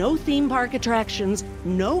 No theme park attractions,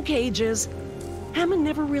 no cages. Hammond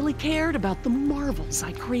never really cared about the marvels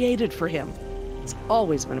I created for him. It's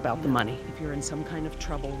always been about the money. If you're in some kind of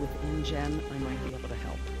trouble with InGen, I might be able to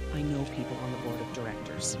help. I know people on the board of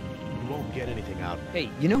directors. You won't get anything out. Hey,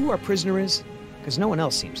 you know who our prisoner is? Because no one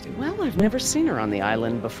else seems to. Well, I've never seen her on the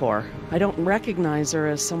island before. I don't recognize her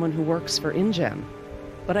as someone who works for InGen.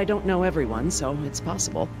 But I don't know everyone, so it's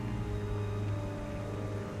possible.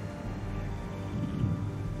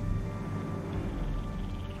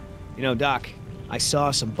 You know, Doc, I saw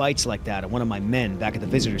some bites like that on one of my men back at the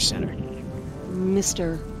visitor center.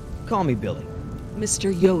 Mr. Call me Billy.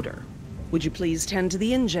 Mr. Yoder, would you please tend to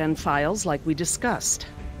the InGen files like we discussed?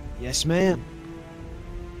 Yes, ma'am.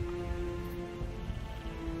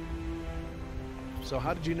 So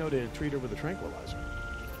how did you know to treat her with a tranquilizer?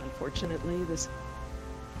 Unfortunately, this...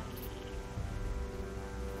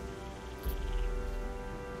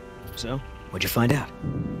 So, what'd you find out?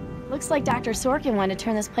 Looks like Dr. Sorkin wanted to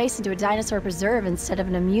turn this place into a dinosaur preserve instead of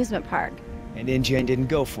an amusement park. And InGen didn't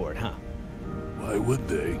go for it, huh? Why would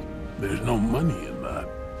they? There's no money in that.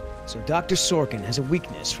 So Dr. Sorkin has a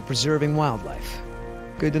weakness for preserving wildlife.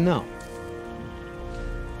 Good to know.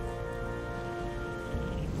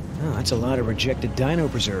 Oh, that's a lot of rejected dino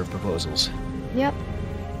preserve proposals. Yep.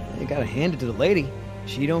 You gotta hand it to the lady.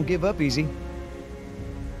 She don't give up easy.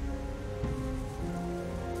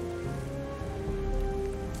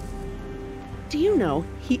 Do you know,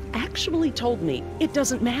 he actually told me it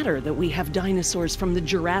doesn't matter that we have dinosaurs from the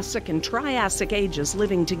Jurassic and Triassic ages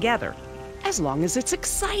living together, as long as it's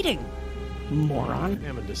exciting. Moron.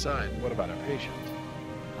 Hammond, decide. What about our patient?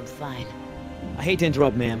 I'm fine. I hate to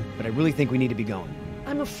interrupt, ma'am, but I really think we need to be going.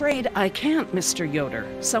 I'm afraid I can't, Mr. Yoder.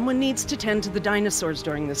 Someone needs to tend to the dinosaurs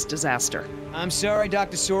during this disaster. I'm sorry,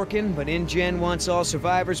 Dr. Sorkin, but InGen wants all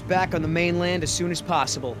survivors back on the mainland as soon as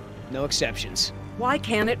possible. No exceptions. Why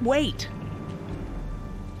can't it wait?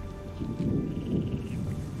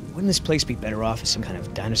 Wouldn't this place be better off as some kind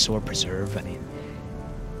of dinosaur preserve? I mean,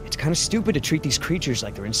 it's kind of stupid to treat these creatures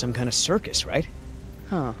like they're in some kind of circus, right?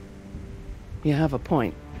 Huh. You have a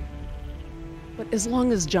point. But as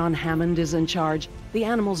long as John Hammond is in charge, the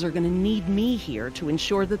animals are going to need me here to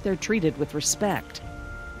ensure that they're treated with respect.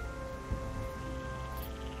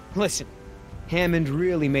 Listen, Hammond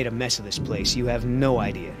really made a mess of this place. You have no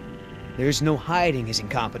idea. There's no hiding his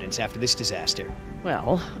incompetence after this disaster.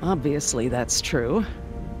 Well, obviously that's true.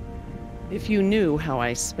 If you knew how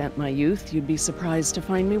I spent my youth, you'd be surprised to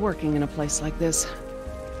find me working in a place like this.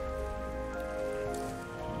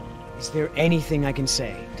 Is there anything I can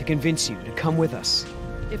say to convince you to come with us?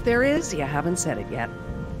 If there is, you haven't said it yet.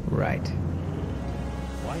 Right.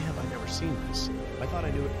 Why have I never seen this? I thought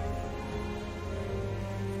I knew it.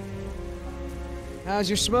 How's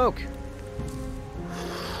your smoke?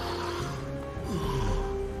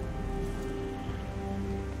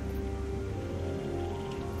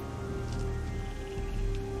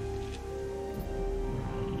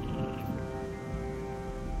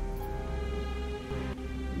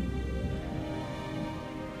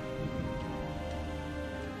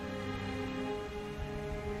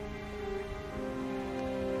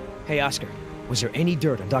 Hey, Oscar, was there any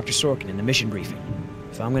dirt on Dr. Sorkin in the mission briefing?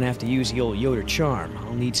 If I'm gonna have to use the old Yoder charm,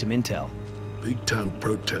 I'll need some intel. Big-time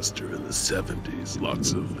protester in the 70s.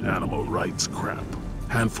 Lots of animal rights crap.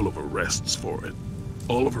 Handful of arrests for it.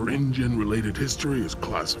 All of her InGen-related history is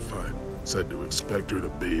classified. Said to expect her to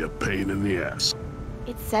be a pain in the ass.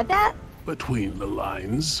 It said that? Between the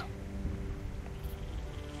lines.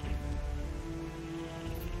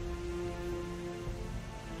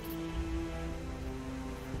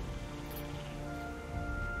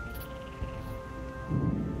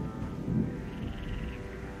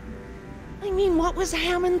 I mean, what was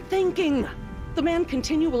Hammond thinking? The man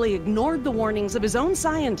continually ignored the warnings of his own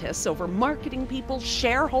scientists over marketing people,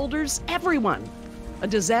 shareholders, everyone. A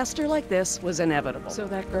disaster like this was inevitable. So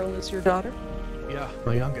that girl is your daughter? Yeah,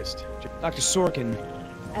 my youngest. Dr. Sorkin...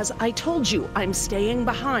 As I told you, I'm staying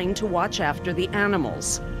behind to watch after the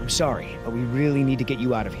animals. I'm sorry, but we really need to get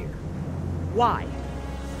you out of here. Why?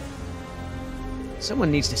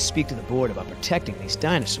 Someone needs to speak to the board about protecting these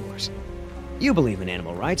dinosaurs. You believe in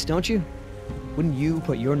animal rights, don't you? Wouldn't you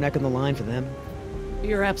put your neck on the line for them?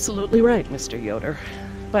 You're absolutely right, Mr. Yoder.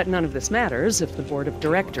 But none of this matters if the board of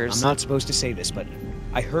directors... I'm not supposed to say this, but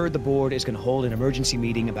I heard the board is going to hold an emergency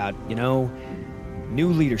meeting about, you know,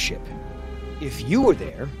 new leadership. If you were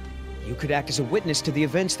there, you could act as a witness to the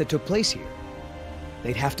events that took place here.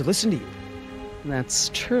 They'd have to listen to you. That's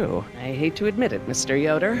true. I hate to admit it, Mr.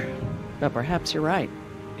 Yoder, but perhaps you're right.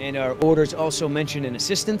 And our orders also mention an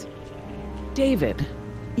assistant? David.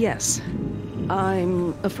 Yes.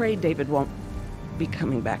 I'm afraid David won't be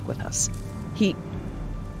coming back with us. He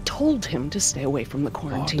told him to stay away from the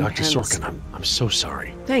quarantine. Oh, Dr. Sorkin, I'm so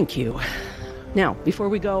sorry. Thank you. Now, before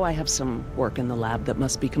we go, I have some work in the lab that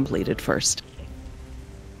must be completed first.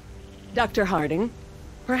 Dr. Harding,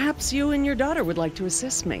 perhaps you and your daughter would like to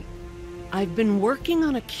assist me. I've been working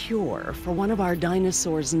on a cure for one of our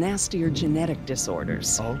dinosaurs' nastier genetic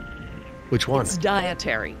disorders. Oh? Which one? It's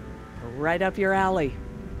dietary. Right up your alley.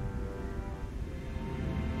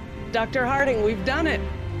 Dr. Harding, we've done it.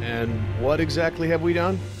 And what exactly have we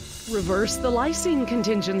done? Reverse the lysine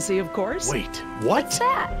contingency, of course. Wait, what? What's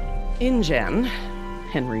that? InGen,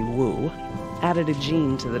 Henry Wu, added a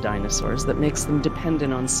gene to the dinosaurs that makes them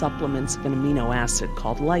dependent on supplements of an amino acid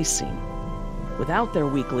called lysine. Without their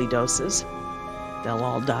weekly doses, they'll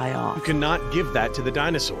all die off. You cannot give that to the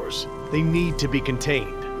dinosaurs. They need to be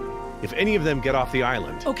contained. If any of them get off the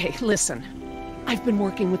island... Okay, listen. I've been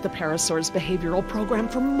working with the Parasaur's behavioral program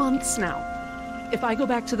for months now. If I go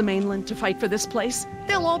back to the mainland to fight for this place,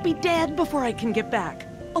 they'll all be dead before I can get back,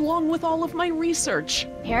 along with all of my research.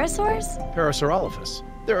 Parasaurs? Parasaurolophus.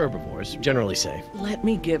 They're herbivores, generally safe. Let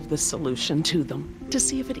me give the solution to them, to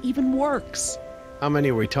see if it even works. How many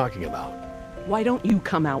are we talking about? Why don't you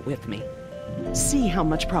come out with me? See how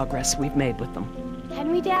much progress we've made with them.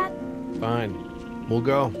 Can we, Dad? Fine. We'll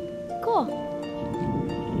go. Cool.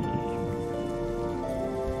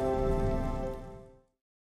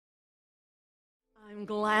 I'm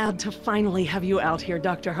glad to finally have you out here,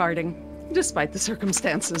 Dr. Harding, despite the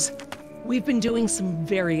circumstances. We've been doing some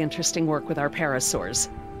very interesting work with our parasaurs.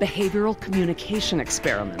 Behavioral communication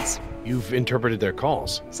experiments. You've interpreted their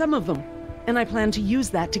calls. Some of them. And I plan to use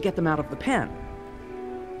that to get them out of the pen.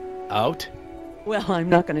 Out? Well, I'm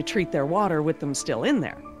not going to treat their water with them still in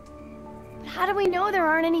there. How do we know there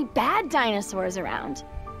aren't any bad dinosaurs around?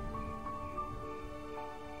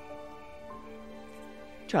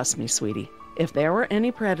 Trust me, sweetie. If there were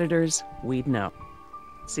any predators, we'd know.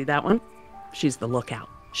 See that one? She's the lookout.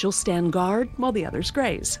 She'll stand guard while the others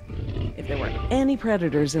graze. If there were any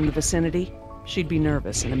predators in the vicinity, she'd be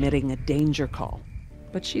nervous and emitting a danger call.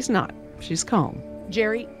 But she's not. She's calm.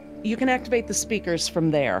 Jerry, you can activate the speakers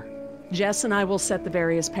from there. Jess and I will set the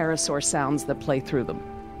various parasaur sounds that play through them.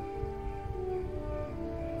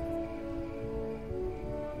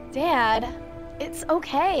 Dad, it's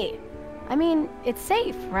okay. I mean, it's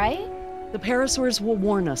safe, right? The parasaurs will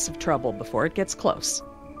warn us of trouble before it gets close.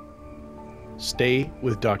 Stay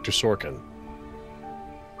with Dr. Sorkin.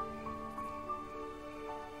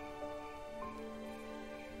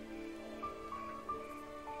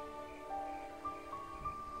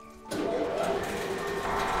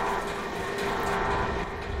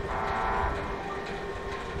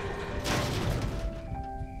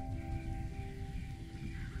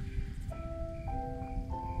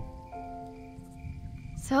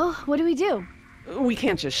 So, what do we do? We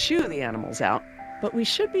can't just shoo the animals out, but we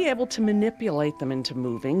should be able to manipulate them into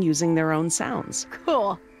moving using their own sounds.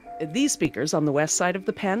 Cool. These speakers on the west side of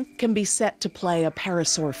the pen can be set to play a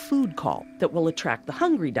parasaur food call that will attract the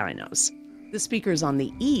hungry dinos. The speakers on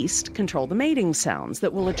the east control the mating sounds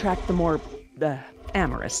that will attract the more,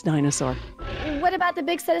 amorous dinosaur. What about the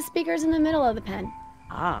big set of speakers in the middle of the pen?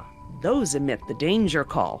 Ah, those emit the danger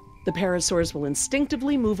call. The parasaurs will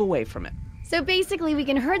instinctively move away from it. So basically, we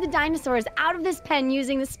can herd the dinosaurs out of this pen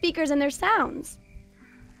using the speakers and their sounds.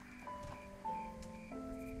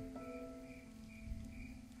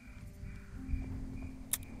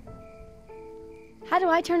 How do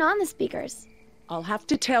I turn on the speakers? I'll have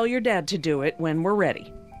to tell your dad to do it when we're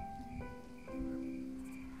ready.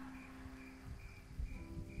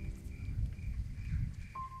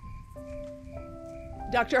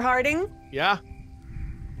 Dr. Harding? Yeah?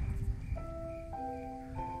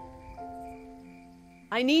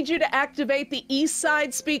 I need you to activate the east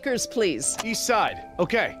side speakers, please. East side.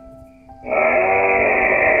 Okay.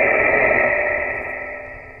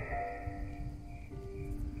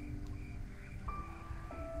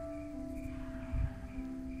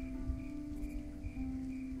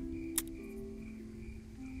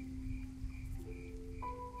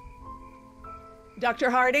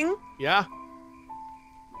 Dr. Harding? Yeah?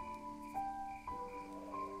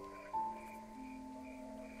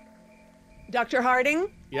 Dr.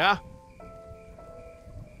 Harding? Yeah?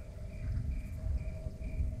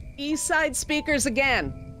 East side speakers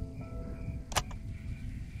again.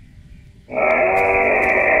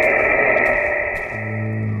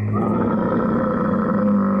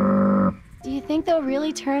 Do you think they'll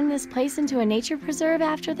really turn this place into a nature preserve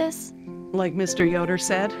after this? Like Mr. Yoder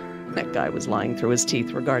said, that guy was lying through his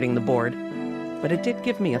teeth regarding the board. But it did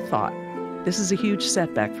give me a thought. This is a huge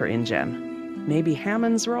setback for InGen. Maybe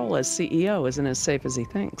Hammond's role as CEO isn't as safe as he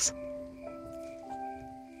thinks.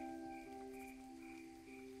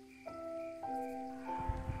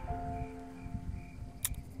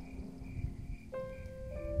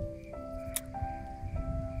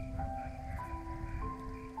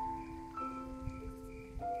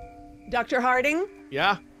 Dr. Harding?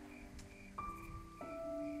 Yeah?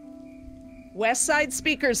 West Side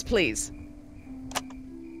speakers, please.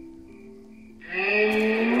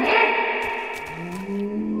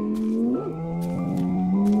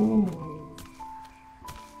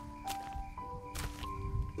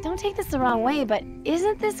 Don't take this the wrong way, but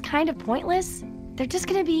isn't this kind of pointless? They're just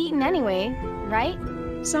gonna be eaten anyway, right?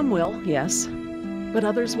 Some will, yes. But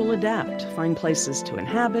others will adapt, find places to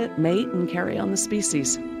inhabit, mate, and carry on the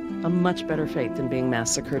species. A much better fate than being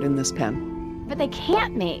massacred in this pen. But they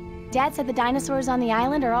can't mate. Dad said the dinosaurs on the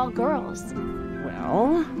island are all girls.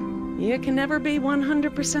 Well, you can never be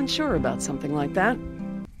 100% sure about something like that.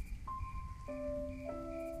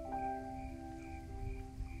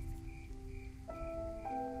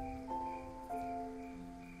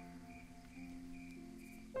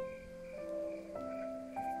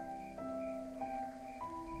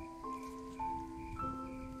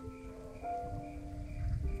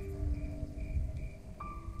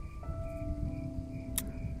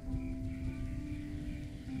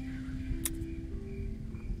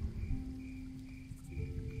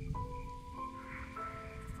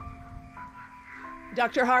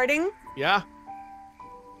 Dr. Harding? Yeah?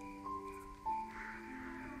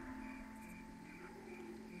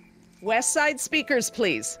 West Side speakers,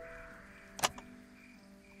 please.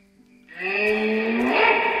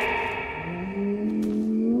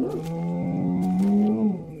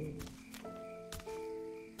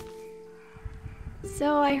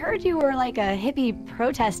 So I heard you were like a hippie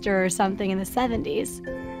protester or something in the 70s.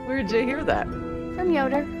 Where'd you hear that? From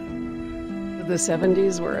Yoder. The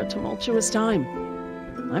 70s were a tumultuous time.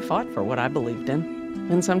 I fought for what I believed in,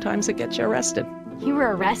 and sometimes it gets you arrested. You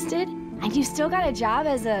were arrested? And you still got a job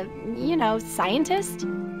as a, scientist?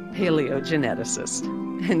 Paleogeneticist.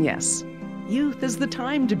 And yes, youth is the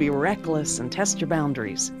time to be reckless and test your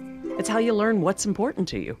boundaries. It's how you learn what's important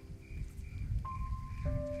to you.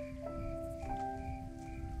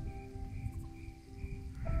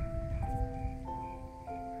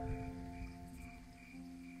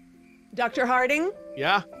 Dr. Harding?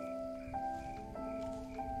 Yeah?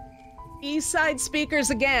 East Side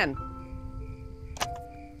speakers again.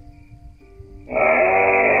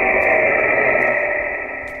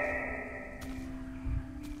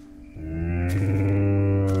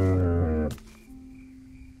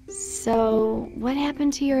 So, what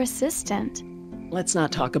happened to your assistant? Let's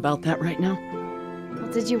not talk about that right now.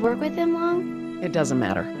 Well, did you work with him long? It doesn't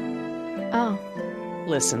matter. Oh.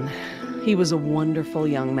 Listen, he was a wonderful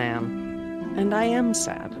young man. And I am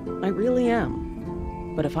sad. I really am.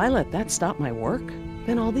 But if I let that stop my work,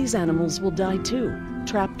 then all these animals will die too,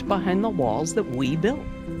 trapped behind the walls that we built.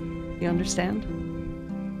 You understand?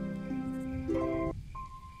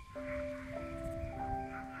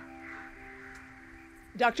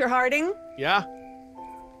 Dr. Harding? Yeah?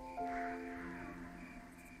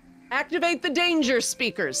 Activate the danger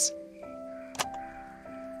speakers.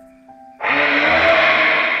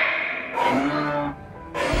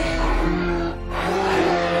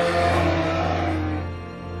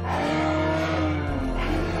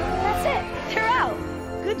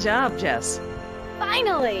 Good job, Jess.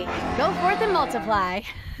 Finally! Go forth and multiply.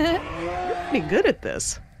 You're pretty good at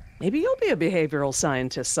this. Maybe you'll be a behavioral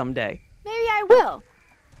scientist someday. Maybe I will.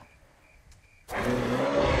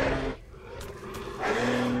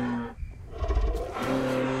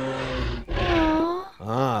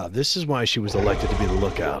 Ah, this is why she was elected to be the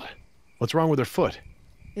lookout. What's wrong with her foot?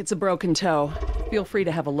 It's a broken toe. Feel free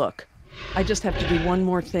to have a look. I just have to do one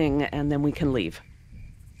more thing, and then we can leave.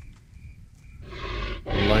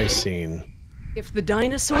 Lysine. If the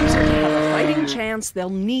dinosaurs are to have a fighting chance, they'll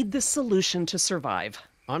need this solution to survive.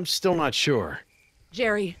 I'm still not sure.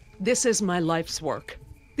 Jerry, this is my life's work.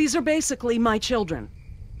 These are basically my children.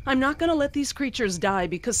 I'm not gonna let these creatures die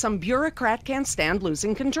because some bureaucrat can't stand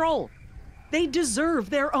losing control. They deserve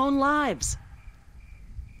their own lives.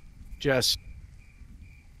 Jess.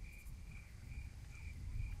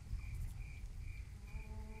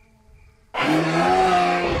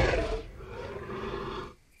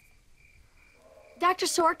 Dr.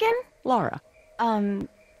 Sorkin? Laura.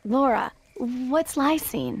 Laura, what's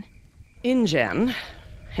lysine? InGen,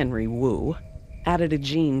 Henry Wu, added a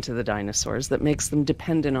gene to the dinosaurs that makes them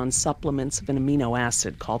dependent on supplements of an amino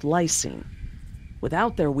acid called lysine.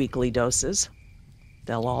 Without their weekly doses,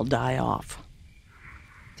 they'll all die off.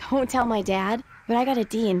 Don't tell my dad, but I got a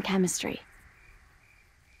D in chemistry.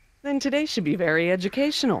 Then today should be very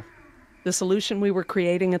educational. The solution we were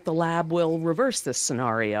creating at the lab will reverse this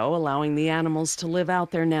scenario, allowing the animals to live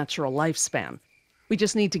out their natural lifespan. We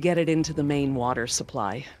just need to get it into the main water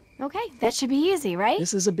supply. Okay, that should be easy, right?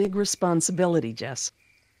 This is a big responsibility, Jess.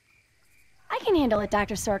 I can handle it,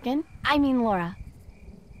 Dr. Sorkin. I mean Laura.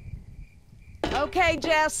 Okay,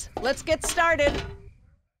 Jess, let's get started.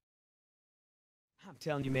 I'm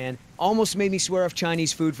telling you, man, almost made me swear off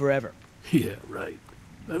Chinese food forever. Yeah, right.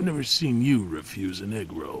 I've never seen you refuse an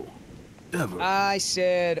egg roll. Ever. I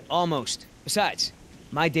said almost. Besides,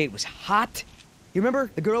 my date was hot. You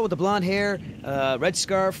remember? The girl with the blonde hair, red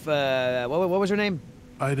scarf, what was her name?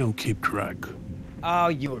 I don't keep track. Oh,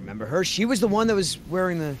 you remember her. She was the one that was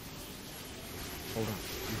wearing the... Hold on.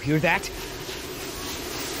 You hear that?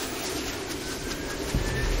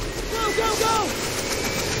 Go, go, go!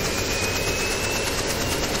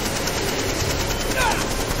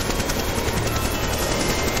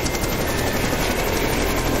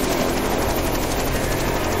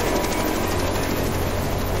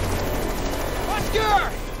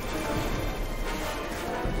 Oscar!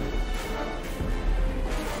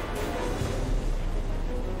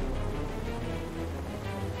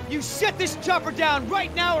 You set this chopper down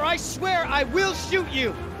right now or I swear I will shoot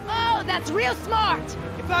you! Oh, that's real smart!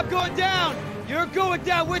 If I'm going down, you're going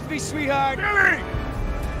down with me, sweetheart! Billy!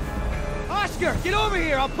 Oscar, get over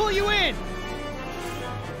here! I'll pull you in!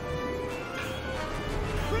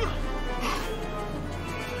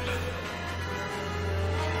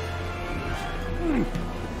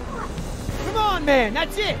 Come on, man!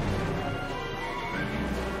 That's it!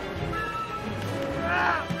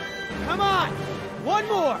 Come on! One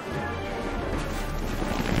more!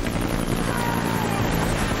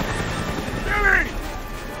 Billy!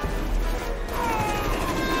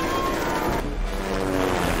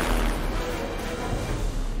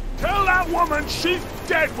 Tell that woman she's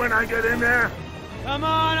dead when I get in there! Come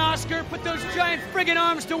on, Oscar! Put those giant friggin'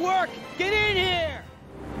 arms to work! Get in here!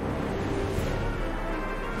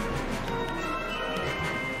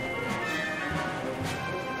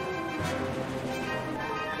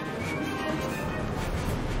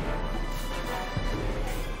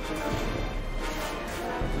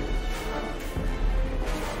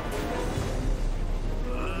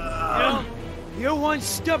 You're one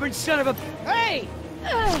stubborn son of a... Hey!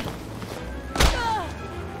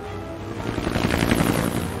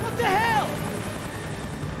 What the hell?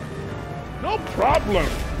 No problem.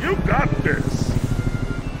 You got this.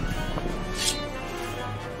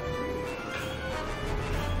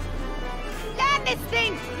 Land this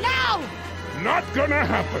thing, now! Not gonna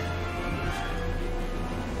happen.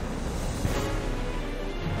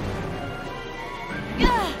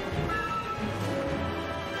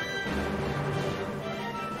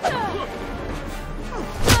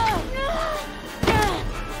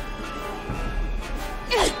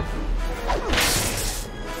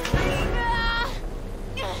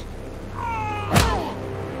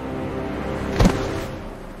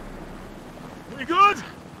 We good?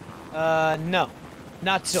 No.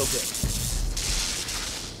 Not so good.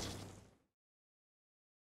 Is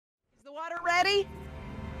the water ready?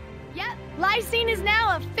 Yep, lysine is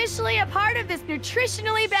now officially a part of this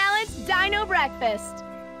nutritionally balanced dino breakfast.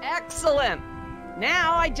 Excellent.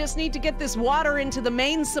 Now I just need to get this water into the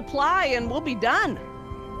main supply and we'll be done.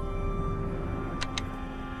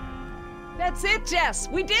 That's it, Jess.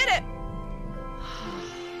 We did it.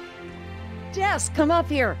 Jess, come up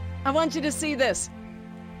here. I want you to see this.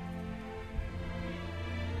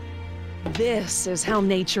 This is how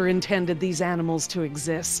nature intended these animals to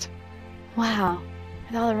exist. Wow.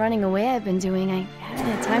 With all the running away I've been doing, I haven't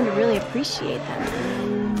had time to really appreciate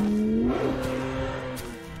them.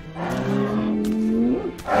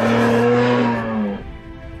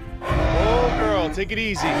 Oh, girl, take it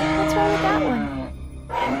easy. What's wrong with that one?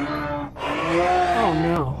 Oh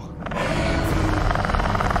no.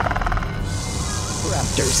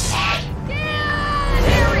 Raptors.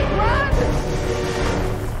 Harry, run!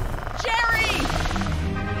 Jerry!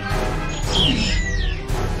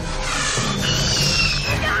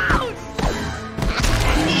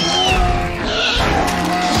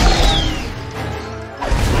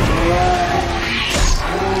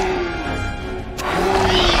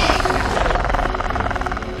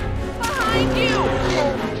 Behind you!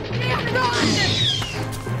 Run!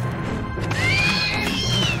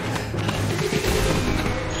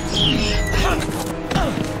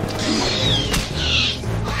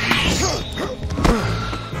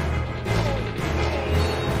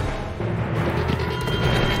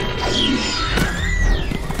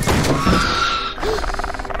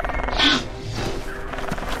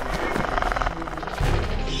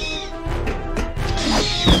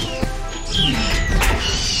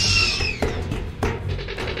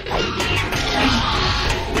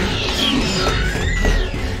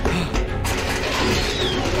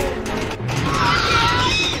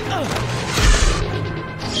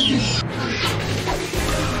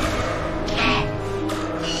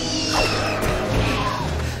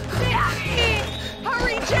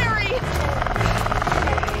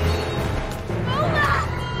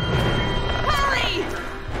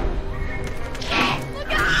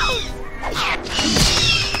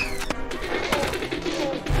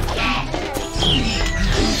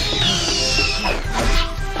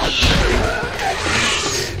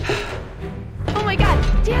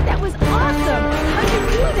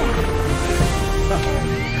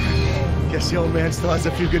 the old man still has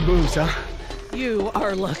a few good moves, huh? You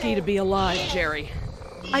are lucky to be alive, Jerry.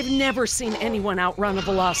 I've never seen anyone outrun a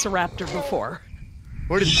velociraptor before.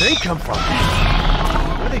 Where did they come from?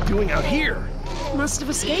 What are they doing out here? Must have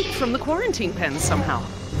escaped from the quarantine pen somehow.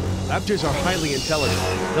 Raptors are highly intelligent.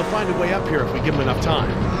 They'll find a way up here if we give them enough time.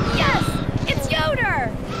 Yes! It's Yoder!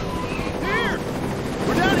 Here!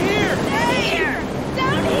 We're down here! Here!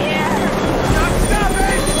 Down here!